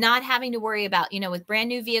 not having to worry about, with brand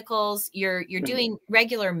new vehicles, you're Mm-hmm. doing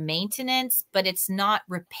regular maintenance, but it's not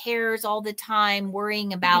repairs all the time,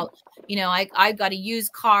 worrying Mm-hmm. about, I've got a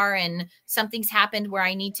used car and something's happened where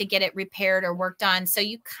I need to get it repaired or worked on. So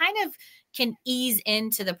you kind of can ease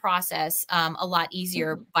into the process a lot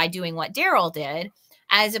easier Mm-hmm. by doing what Daryl did,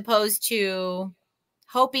 as opposed to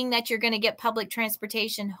hoping that you're going to get public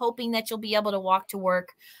transportation, hoping that you'll be able to walk to work,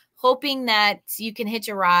 hoping that you can hitch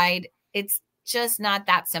a ride. It's just not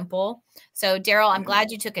that simple. So, Daryl, I'm Mm-hmm.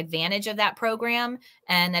 glad you took advantage of that program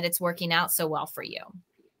and that it's working out so well for you.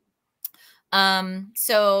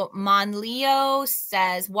 So Monleo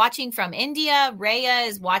says, watching from India. Rhea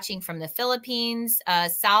is watching from the Philippines.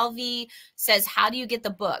 Salvi says, how do you get the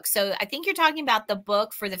book? So I think you're talking about the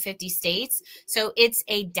book for the 50 states. So it's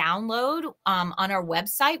a download on our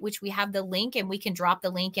website, which we have the link, and we can drop the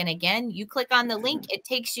link in again. You click on the link, it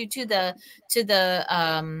takes you to the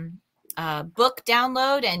book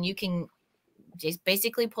download, and you can just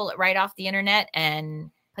basically pull it right off the internet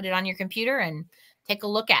and put it on your computer and take a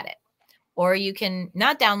look at it. Or you can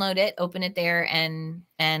not download it, open it there and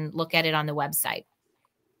look at it on the website.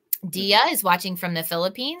 Dia is watching from the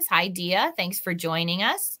Philippines. Hi, Dia. Thanks for joining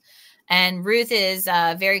us. And Ruth is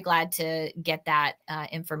very glad to get that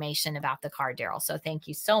information about the car, Daryl. So thank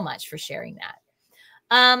you so much for sharing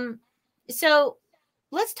that. So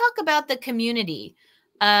let's talk about the community.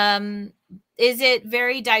 Um, is it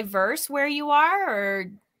very diverse where you are, or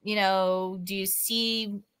do you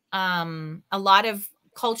see a lot of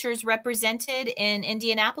cultures represented in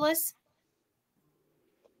Indianapolis?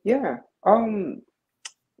 Yeah.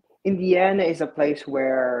 Indiana is a place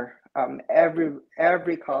where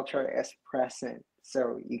every culture is present.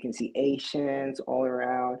 So you can see Asians all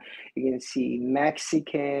around. You can see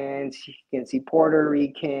Mexicans. You can see Puerto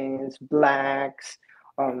Ricans, blacks,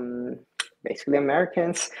 um, basically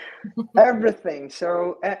Americans, everything.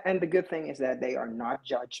 So and the good thing is that they are not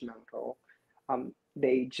judgmental.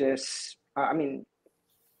 They just, I mean,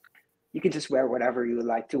 you can just wear whatever you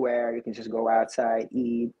like to wear. You can just go outside,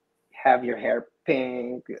 eat, have your hair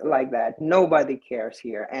pink, like that. Nobody cares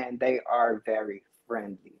here, and they are very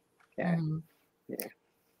friendly. Yeah, Mhm. yeah.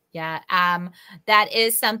 Yeah, that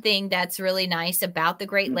is something that's really nice about the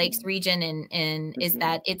Great Lakes Mm-hmm. region, and is Mm-hmm.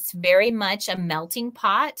 that it's very much a melting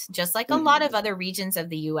pot, just like a lot Mm-hmm. of other regions of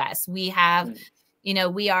the US. We have,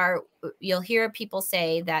 we are, you'll hear people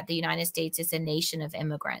say that the United States is a nation of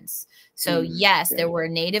immigrants. So Mm-hmm. yes, there Yeah. were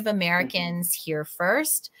Native Mm-hmm. Americans here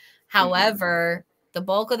first. Mm-hmm. However, the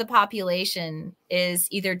bulk of the population is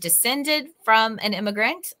either descended from an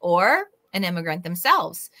immigrant or an immigrant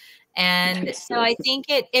themselves. That And is so true. I think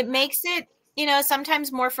it makes it,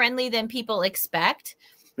 sometimes more friendly than people expect.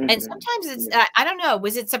 And Mm-hmm. sometimes it's, Yeah. I don't know,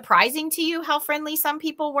 was it surprising to you how friendly some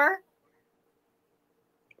people were?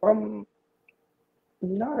 Um,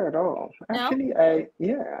 Not at all. No? Actually, I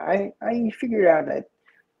figured out that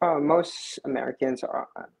most Americans are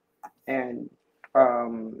and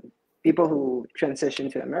um, people who transition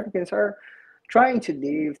to Americans are trying to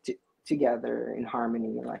live together in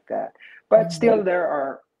harmony like that. But Mhm. still, there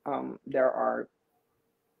are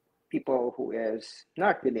people who is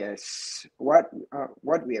not really as what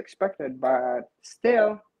we expected, but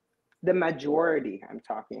still the majority I'm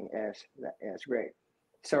talking is great.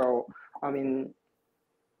 So I mean,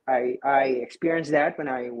 I experience that when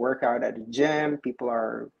I work out at the gym.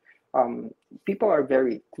 Um, people are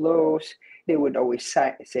very close. They would always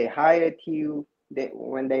say hi at you.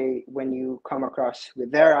 When you come across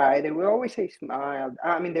with their eye, they will always say smile.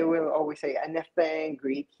 I mean, they will always say anything,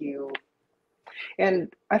 greet you,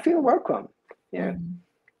 and I feel welcome. Yeah, Mhm.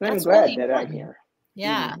 and I'm That's really glad that I'm important. here.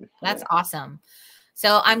 Yeah, Mm-hmm. that's Yeah. awesome.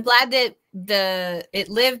 So I'm Mm-hmm. glad that it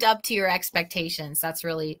lived up to your expectations. That's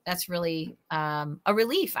really a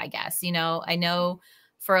relief, I guess. I know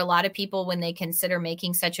for a lot of people when they consider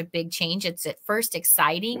making such a big change, it's at first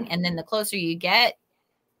exciting, and then Mm-hmm. the closer you get,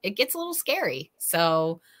 it gets a little scary.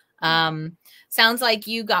 So Sounds like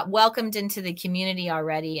you got welcomed into the community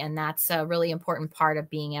already, and that's a really important part of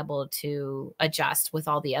being able to adjust with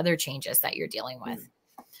all the other changes that you're dealing with.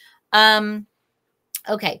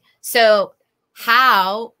 Okay, so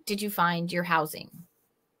how did you find your housing?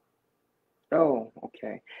 Oh,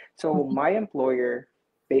 okay. So my employer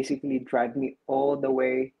basically drive me all the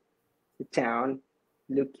way to town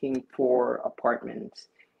looking for apartments,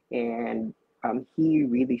 and he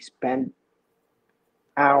really spent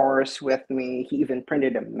hours with me. He even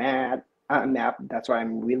printed a map. That's why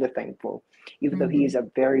I'm really thankful. Even though he Mm-hmm. is a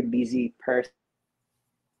very busy person, he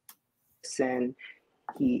is actually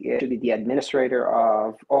the administrator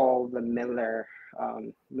of all the Miller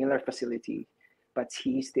facility, but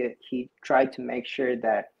he tried to make sure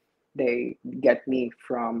that they get me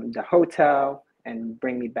from the hotel and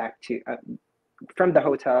bring me back to from the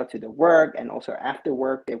hotel to the work, and also after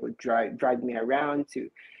work they would drive me around to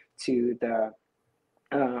the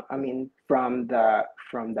I mean from the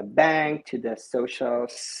bank to the social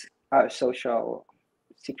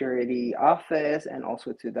security office, and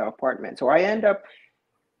also to the apartment. So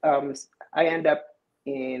um, I end up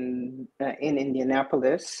in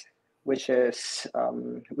Indianapolis, which is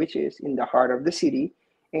in the heart of the city,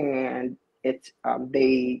 and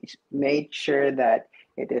they made sure that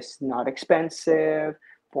it is not expensive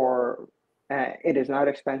for it is not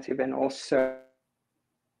expensive, and also it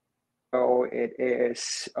is it is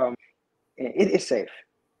safe. Actually. And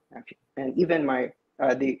even my the even the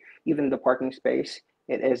parking space, it is locked.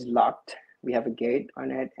 We have a gate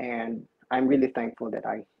on it, and I'm really thankful that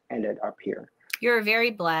I ended up here. You're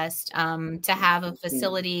very blessed to have a Mm,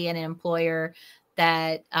 facility and an employer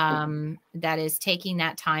that mhm, that is taking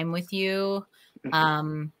that time with you. mhm,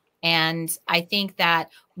 Um, and I think that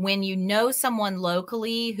when you know someone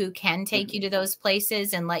locally who can take you mhm, to those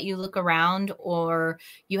places and let you look around, or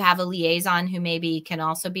you have a liaison who maybe can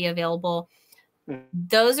also be available,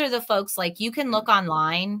 those are the folks like you can look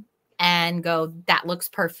online and go, that looks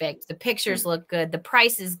perfect. The pictures mhm, look good. The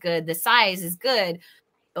price is good. The size is good.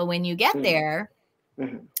 But when you get mhm, there,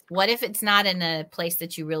 mhm, what if it's not in a place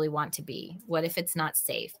that you really want to be? What if it's not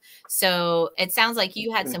safe? So it sounds like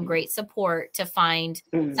you had some mhm, great support to find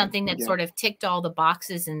mhm, something that yeah. sort of ticked all the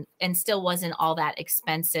boxes and still wasn't all that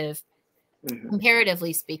expensive, Mhm,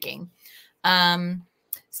 comparatively speaking. Um,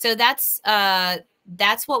 so that's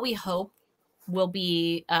what we hope will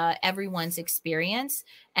be everyone's experience.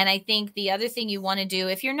 And I think the other thing you want to do,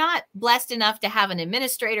 if you're not blessed enough to have an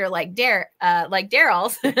administrator like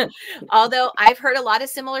Daryl's, although I've heard a lot of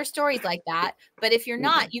similar stories like that, but if you're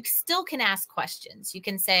not, mhm, you still can ask questions. You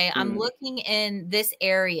can say, I'm mhm, looking in this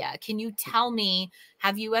area. Can you tell me,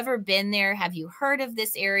 have you ever been there? Have you heard of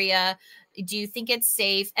this area? Do you think it's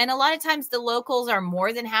safe? And a lot of times the locals are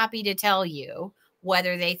more than happy to tell you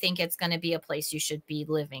whether they think it's going to be a place you should be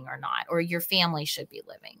living or not, or your family should be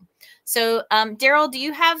living. So, Daryl, do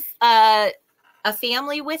you have a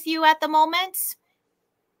family with you at the moment?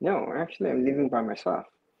 no, actually, I'm living by myself.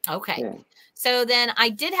 Okay. Yeah. So then I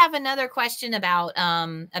did have another question about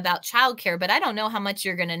childcare, but I don't know how much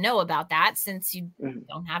you're going to know about that since you Mhm,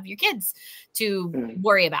 don't have your kids to mhm,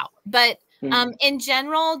 worry about. But mhm, in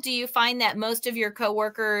general, do you find that most of your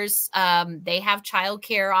coworkers they have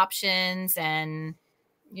childcare options, and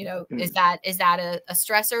mhm. is that a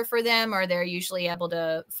stressor for them, or they're usually able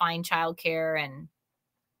to find childcare and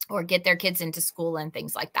or get their kids into school and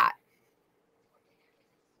things like that?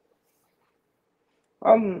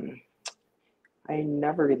 Um, I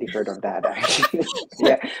never really heard of that actually.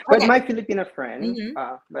 Yeah, Okay. but my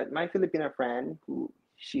Filipino friend, who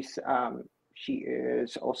she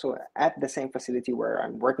is also at the same facility where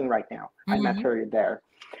I'm working right now. I met Hmm. her there.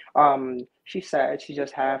 She said she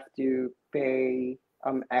just have to pay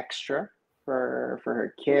extra for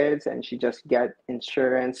her kids, and she just get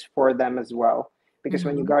insurance for them as well. Because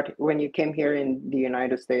Hmm. when you came here in the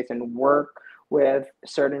United States and work with a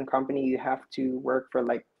certain company, you have to work for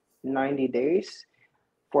like 90 days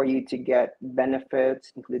for you to get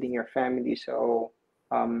benefits, including your family. So,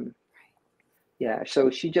 um, yeah, so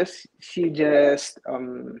she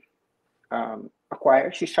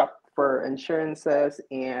shopped for insurances,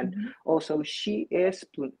 and Hmm. also she is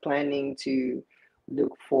planning to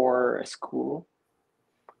look for a school.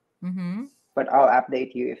 Hmm. But I'll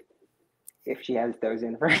update you if she has those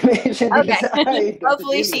information because Okay. I don't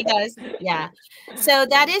Hopefully really she have. does. Yeah. So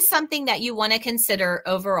that Yeah. is something that you want to consider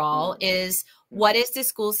overall Mm, is what mm, is the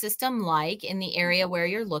school system like in the area mm, where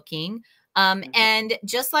you're looking? mm, And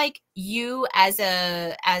just like you as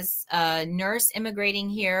a nurse immigrating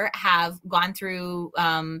here have gone through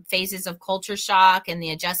phases of culture shock and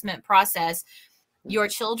the adjustment process, your mm,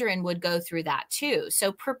 children would go through that too.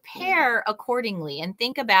 So mm, prepare accordingly and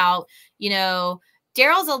think about, you know,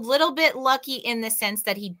 Daryl's a little bit lucky in the sense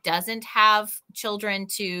that he doesn't have children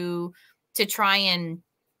to try and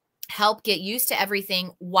help get used to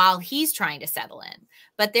everything while he's trying to settle in.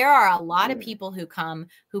 But there are a lot of mm, people who come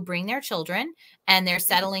who bring their children and they're mm,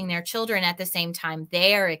 settling their children at the same time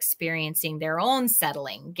they are experiencing their own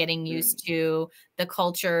settling, getting mm, used to the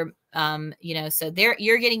culture. You know, so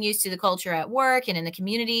you're getting used to the culture at work and in the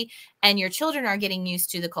community, and your children are getting used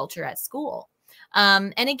to the culture at school.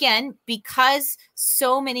 And again, because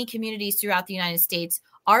so many communities throughout the United States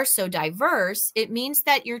are so diverse, it means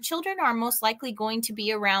that your children are most likely going to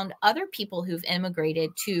be around other people who've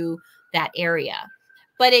immigrated to that area.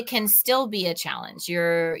 But it can still be a challenge.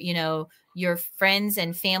 You know, your friends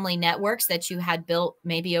and family networks that you had built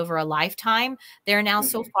maybe over a lifetime, they're now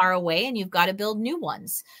so mm, far away and you've got to build new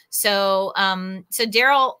ones. So, so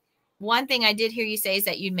Daryl, one thing I did hear you say is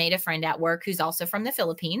that you made a friend at work who's also from the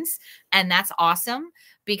Philippines, and that's awesome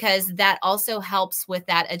because that also helps with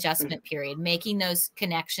that mm. adjustment period, making those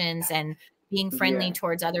connections and being friendly Yeah.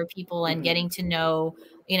 towards other people and Mm, getting to know,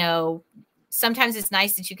 you know, sometimes it's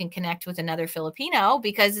nice that you can connect with another Filipino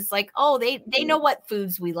because it's like, oh, they know mm, what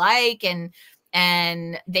foods we like,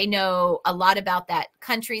 and they know a lot about that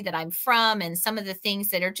country that I'm from and some of the things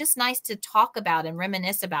that are just nice to talk about and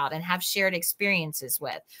reminisce about and have shared experiences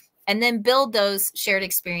with, and then build those shared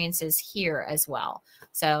experiences here as well.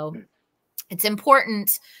 So mm. it's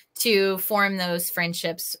important to form those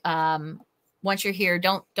friendships. Once you're here,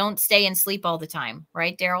 don't stay and sleep all the time,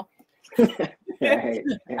 right, Daryl? Right.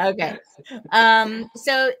 Yeah. Okay.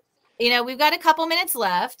 So you know, we've got a couple minutes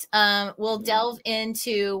left. We'll Mm, delve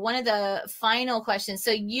into one of the final questions.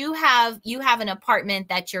 So you have an apartment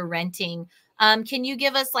that you're renting. Can you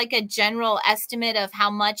give us like a general estimate of how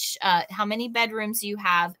much, how many bedrooms you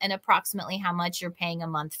have, and approximately how much you're paying a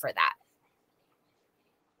month for that?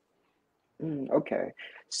 okay.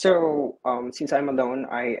 So, since I'm alone,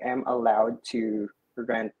 I am allowed to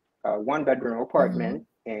rent a one bedroom Mm-hmm. apartment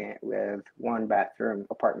and with one bathroom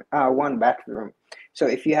apartment, one bathroom. So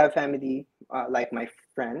if you have family, like my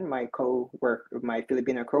friend, my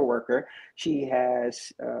Filipino coworker, she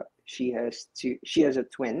has a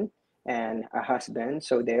twin and a husband.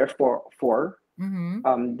 So they are four. Mm-hmm.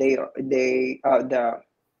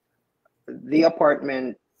 The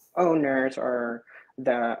apartment owners are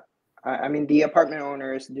the I mean the apartment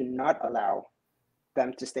owners do not allow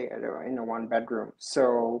them to stay in a one bedroom.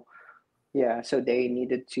 So yeah, so they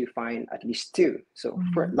needed to find at least two. So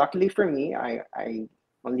for Mm-hmm. luckily for me, I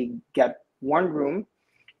only get one room,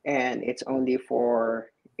 and it's only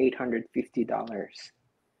for $850.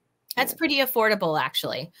 That's Yeah. pretty affordable,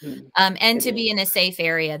 actually. Mm, And it to be in a is. safe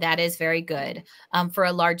area, that is very Mm, good, for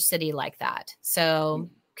a large city like that. mm, So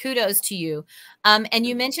kudos to you. And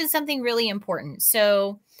you mm, mentioned something really important.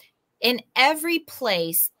 So in every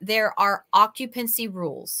place, there are occupancy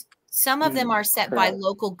rules. Some of them are set by correct.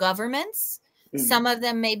 local governments. Mm, Some of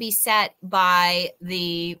them may be set by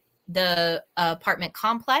the apartment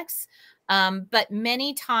complex. But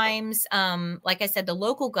many times, like I said, the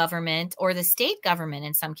local government or the state government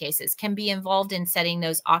in some cases can be involved in setting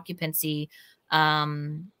those occupancy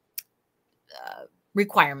um,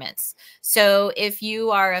 requirements. So if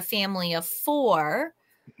you are a family of four,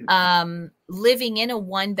 mm, living in a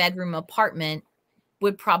one bedroom apartment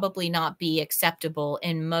would probably not be acceptable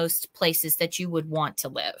in most places that you would want to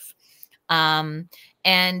live. Um,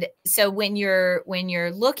 and so when you're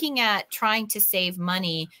looking at trying to save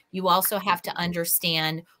money, you also have to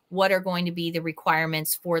understand what are going to be the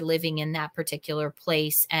requirements for living in that particular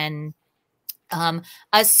place, and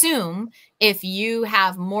assume if you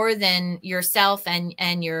have more than yourself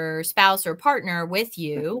and your spouse or partner with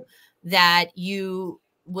you, mm, that you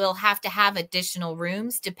will have to have additional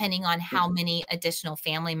rooms depending on how mm, many additional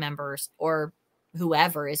family members or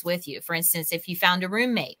whoever is with you. For instance, if you found a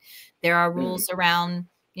roommate, there are mm, rules around,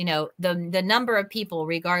 you know, the number of people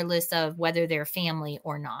regardless of whether they're family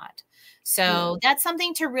or not. yeah. So that's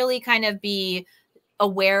something to really kind of be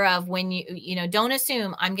aware of when you know, don't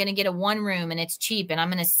assume I'm going to get a one room and it's cheap and I'm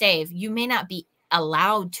going to save. You may not be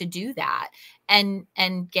allowed to do that and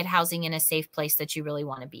get housing in a safe place that you really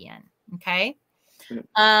want to be in. Okay. Mm.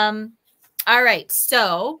 um all right,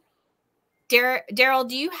 so Daryl,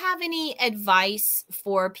 do you have any advice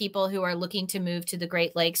for people who are looking to move to the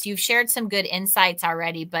Great Lakes? You've shared some good insights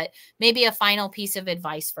already, but maybe a final piece of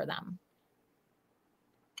advice for them.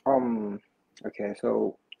 Um, okay,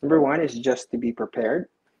 so number one is just to be prepared,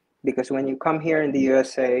 because when you come here in the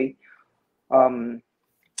USA, um,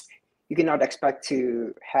 you cannot expect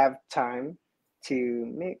to have time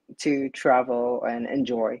to travel and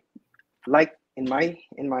enjoy like in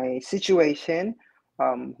my situation,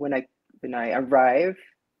 when I arrived,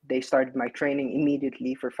 they started my training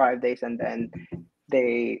immediately for 5 days, and then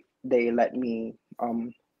they let me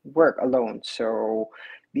work alone. So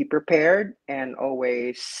be prepared and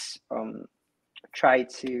always try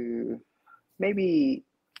to maybe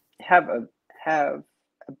have a have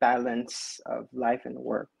a balance of life and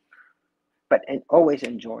work, but and always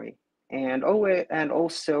enjoy, and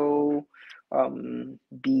also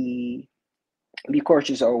be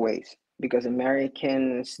cautious always, because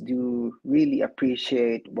Americans do really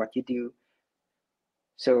appreciate what you do.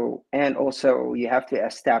 So, and also you have to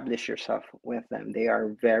establish yourself with them. They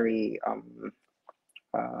are very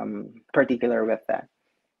particular with that.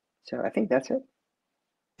 So I think that's it.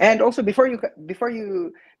 And also before you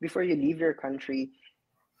leave your country,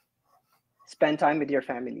 spend time with your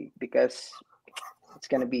family, because it's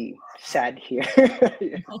gonna be sad here.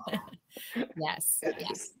 Yes,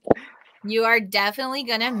 yes. You are definitely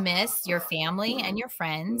going to miss your family and your Mm,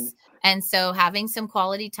 friends. And so having some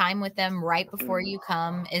quality time with them right before mm, you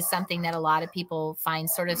come is something that a lot of people find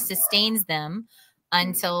sort of sustains them mm,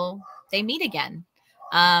 until they meet again.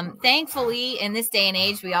 Thankfully, in this day and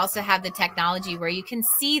age, we also have the technology where you can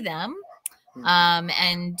see them mm,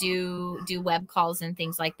 and do web calls and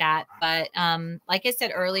things like that. But like I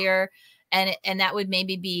said earlier, and that would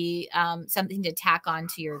maybe be something to tack on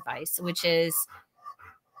to your advice, which is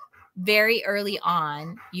very early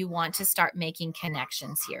on, you want to start making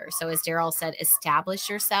connections here. So, as Daryl said, establish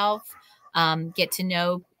yourself, get to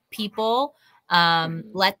know people, mm,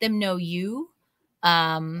 let them know you.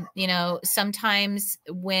 You know, sometimes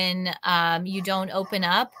when you don't open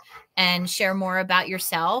up and share more about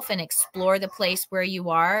yourself and explore the place where you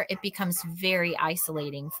are, it becomes very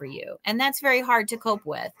isolating for you. And that's very hard to cope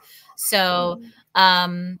with. So, mm,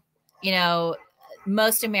 um, you know,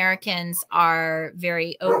 most Americans are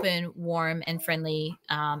very open, warm, and friendly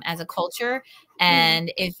as a culture. mm,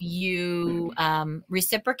 And if you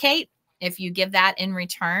reciprocate, if you give that in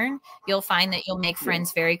return, you'll find that you'll make yeah.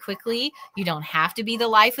 friends very quickly. You don't have to be the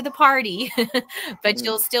life of the party, but Mm,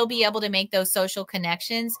 you'll still be able to make those social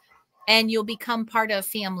connections and you'll become part of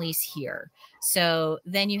families here. So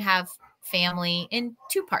then you have family in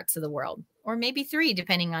two parts of the world, or maybe three,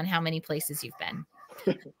 depending on how many places you've been.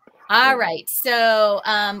 All yeah. right. So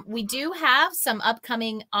we do have some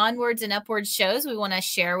upcoming onwards and upwards shows we want to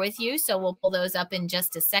share with you. So we'll pull those up in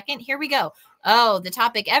just a second. Here we go. Oh, the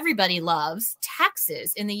topic everybody loves,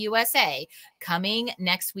 taxes in the USA, coming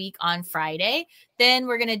next week on Friday. Then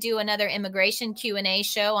we're going to do another immigration Q&A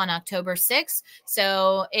show on October 6th.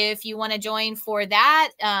 So if you want to join for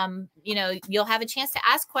that, you know, you'll have a chance to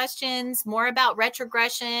ask questions more about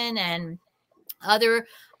retrogression and other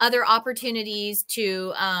opportunities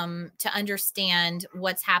to understand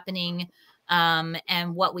what's happening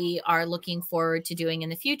and what we are looking forward to doing in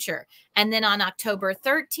the future. And then on October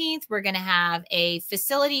 13th, we're going to have a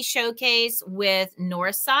facility showcase with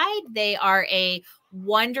Northside. They are a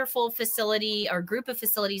wonderful facility or group of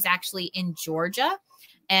facilities actually in Georgia.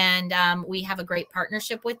 And we have a great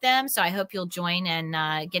partnership with them. So I hope you'll join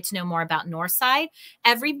and get to know more about Northside.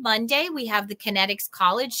 Every Monday, we have the Connetics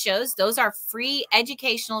College shows. Those are free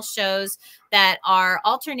educational shows that are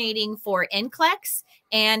alternating for NCLEX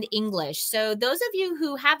and English. So those of you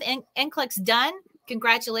who have NCLEX done,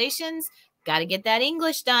 congratulations. Got to get that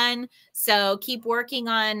English done. So keep working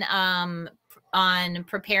on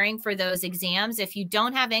preparing for those exams. If you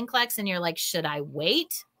don't have NCLEX and you're like, should I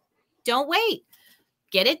wait? Don't wait.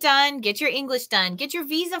 Get it done, get your English done, get your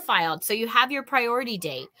visa filed so you have your priority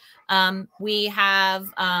date. We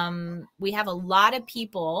have a lot of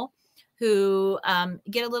people who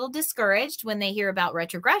get a little discouraged when they hear about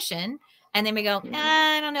retrogression, and they may go,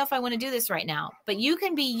 I don't know if I want to do this right now. But you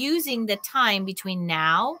can be using the time between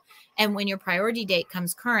now and when your priority date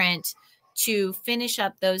comes current to finish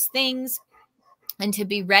up those things and to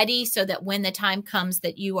be ready so that when the time comes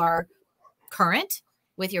that you are current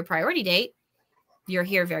with your priority date, you're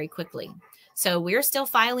here very quickly. So we're still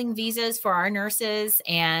filing visas for our nurses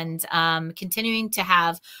and continuing to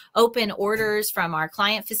have open orders from our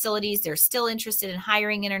client facilities. They're still interested in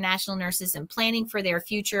hiring international nurses and planning for their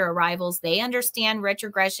future arrivals. They understand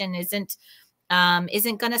retrogression isn't going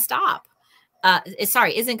to stop.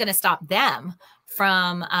 Isn't going to stop them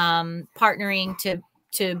from partnering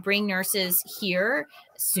to bring nurses here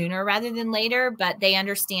sooner rather than later. But they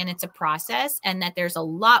understand it's a process and that there's a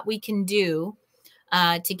lot we can do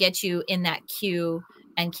to get you in that queue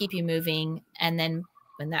and keep you moving. And then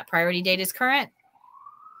when that priority date is current,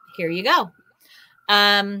 here you go.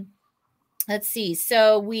 Um, let's see.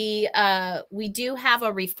 So we do have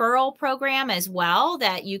a referral program as well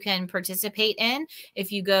that you can participate in.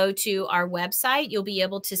 If you go to our website, you'll be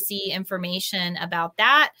able to see information about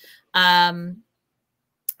that.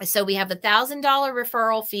 So we have $1,000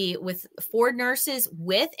 referral fee with 4 nurses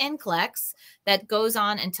with NCLEX that goes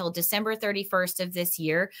on until December 31st of this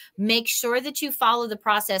year. Make sure that you follow the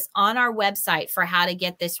process on our website for how to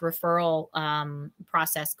get this referral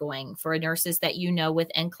process going for nurses that you know with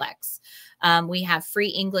NCLEX. We have free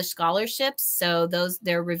English scholarships. So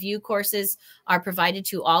their review courses are provided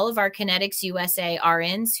to all of our Connetics USA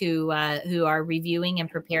RNs who are reviewing and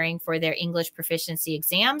preparing for their English proficiency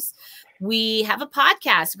exams. We have a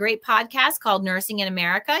podcast, a great podcast called Nursing in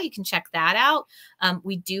America. You can check that out.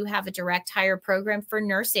 We do have a direct hire program for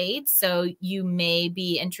nurse aides, so you may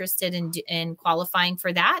be interested in qualifying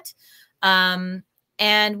for that.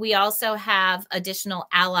 And we also have additional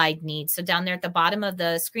allied needs. So down there at the bottom of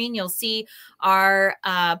the screen, you'll see our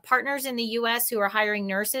partners in the U.S. who are hiring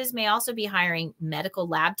nurses may also be hiring medical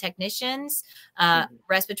lab technicians,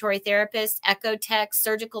 respiratory therapists, echo techs,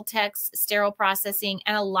 surgical techs, sterile processing,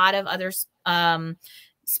 and a lot of other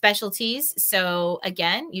specialties. So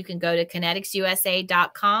again, you can go to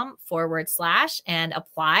conneticsusa.com/ and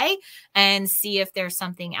apply and see if there's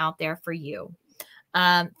something out there for you.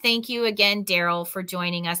 Thank you again, Daryl, for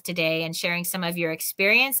joining us today and sharing some of your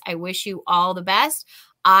experience. I wish you all the best.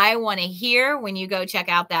 I want to hear when you go check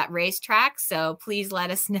out that racetrack. So please let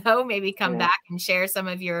us know. Maybe come back and share some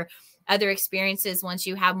of your other experiences once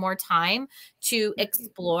you have more time to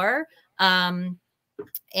explore.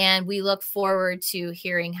 And we look forward to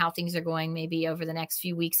hearing how things are going maybe over the next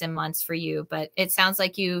few weeks and months for you. But it sounds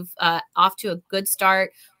like you've off to a good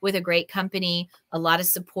start with a great company, a lot of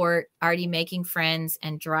support, already making friends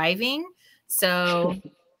and driving. So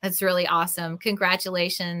that's really awesome.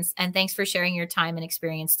 Congratulations. And thanks for sharing your time and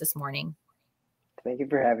experience this morning. Thank you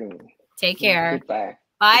for having me. Take care. Goodbye.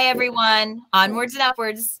 Bye, everyone. Onwards and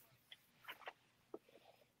upwards.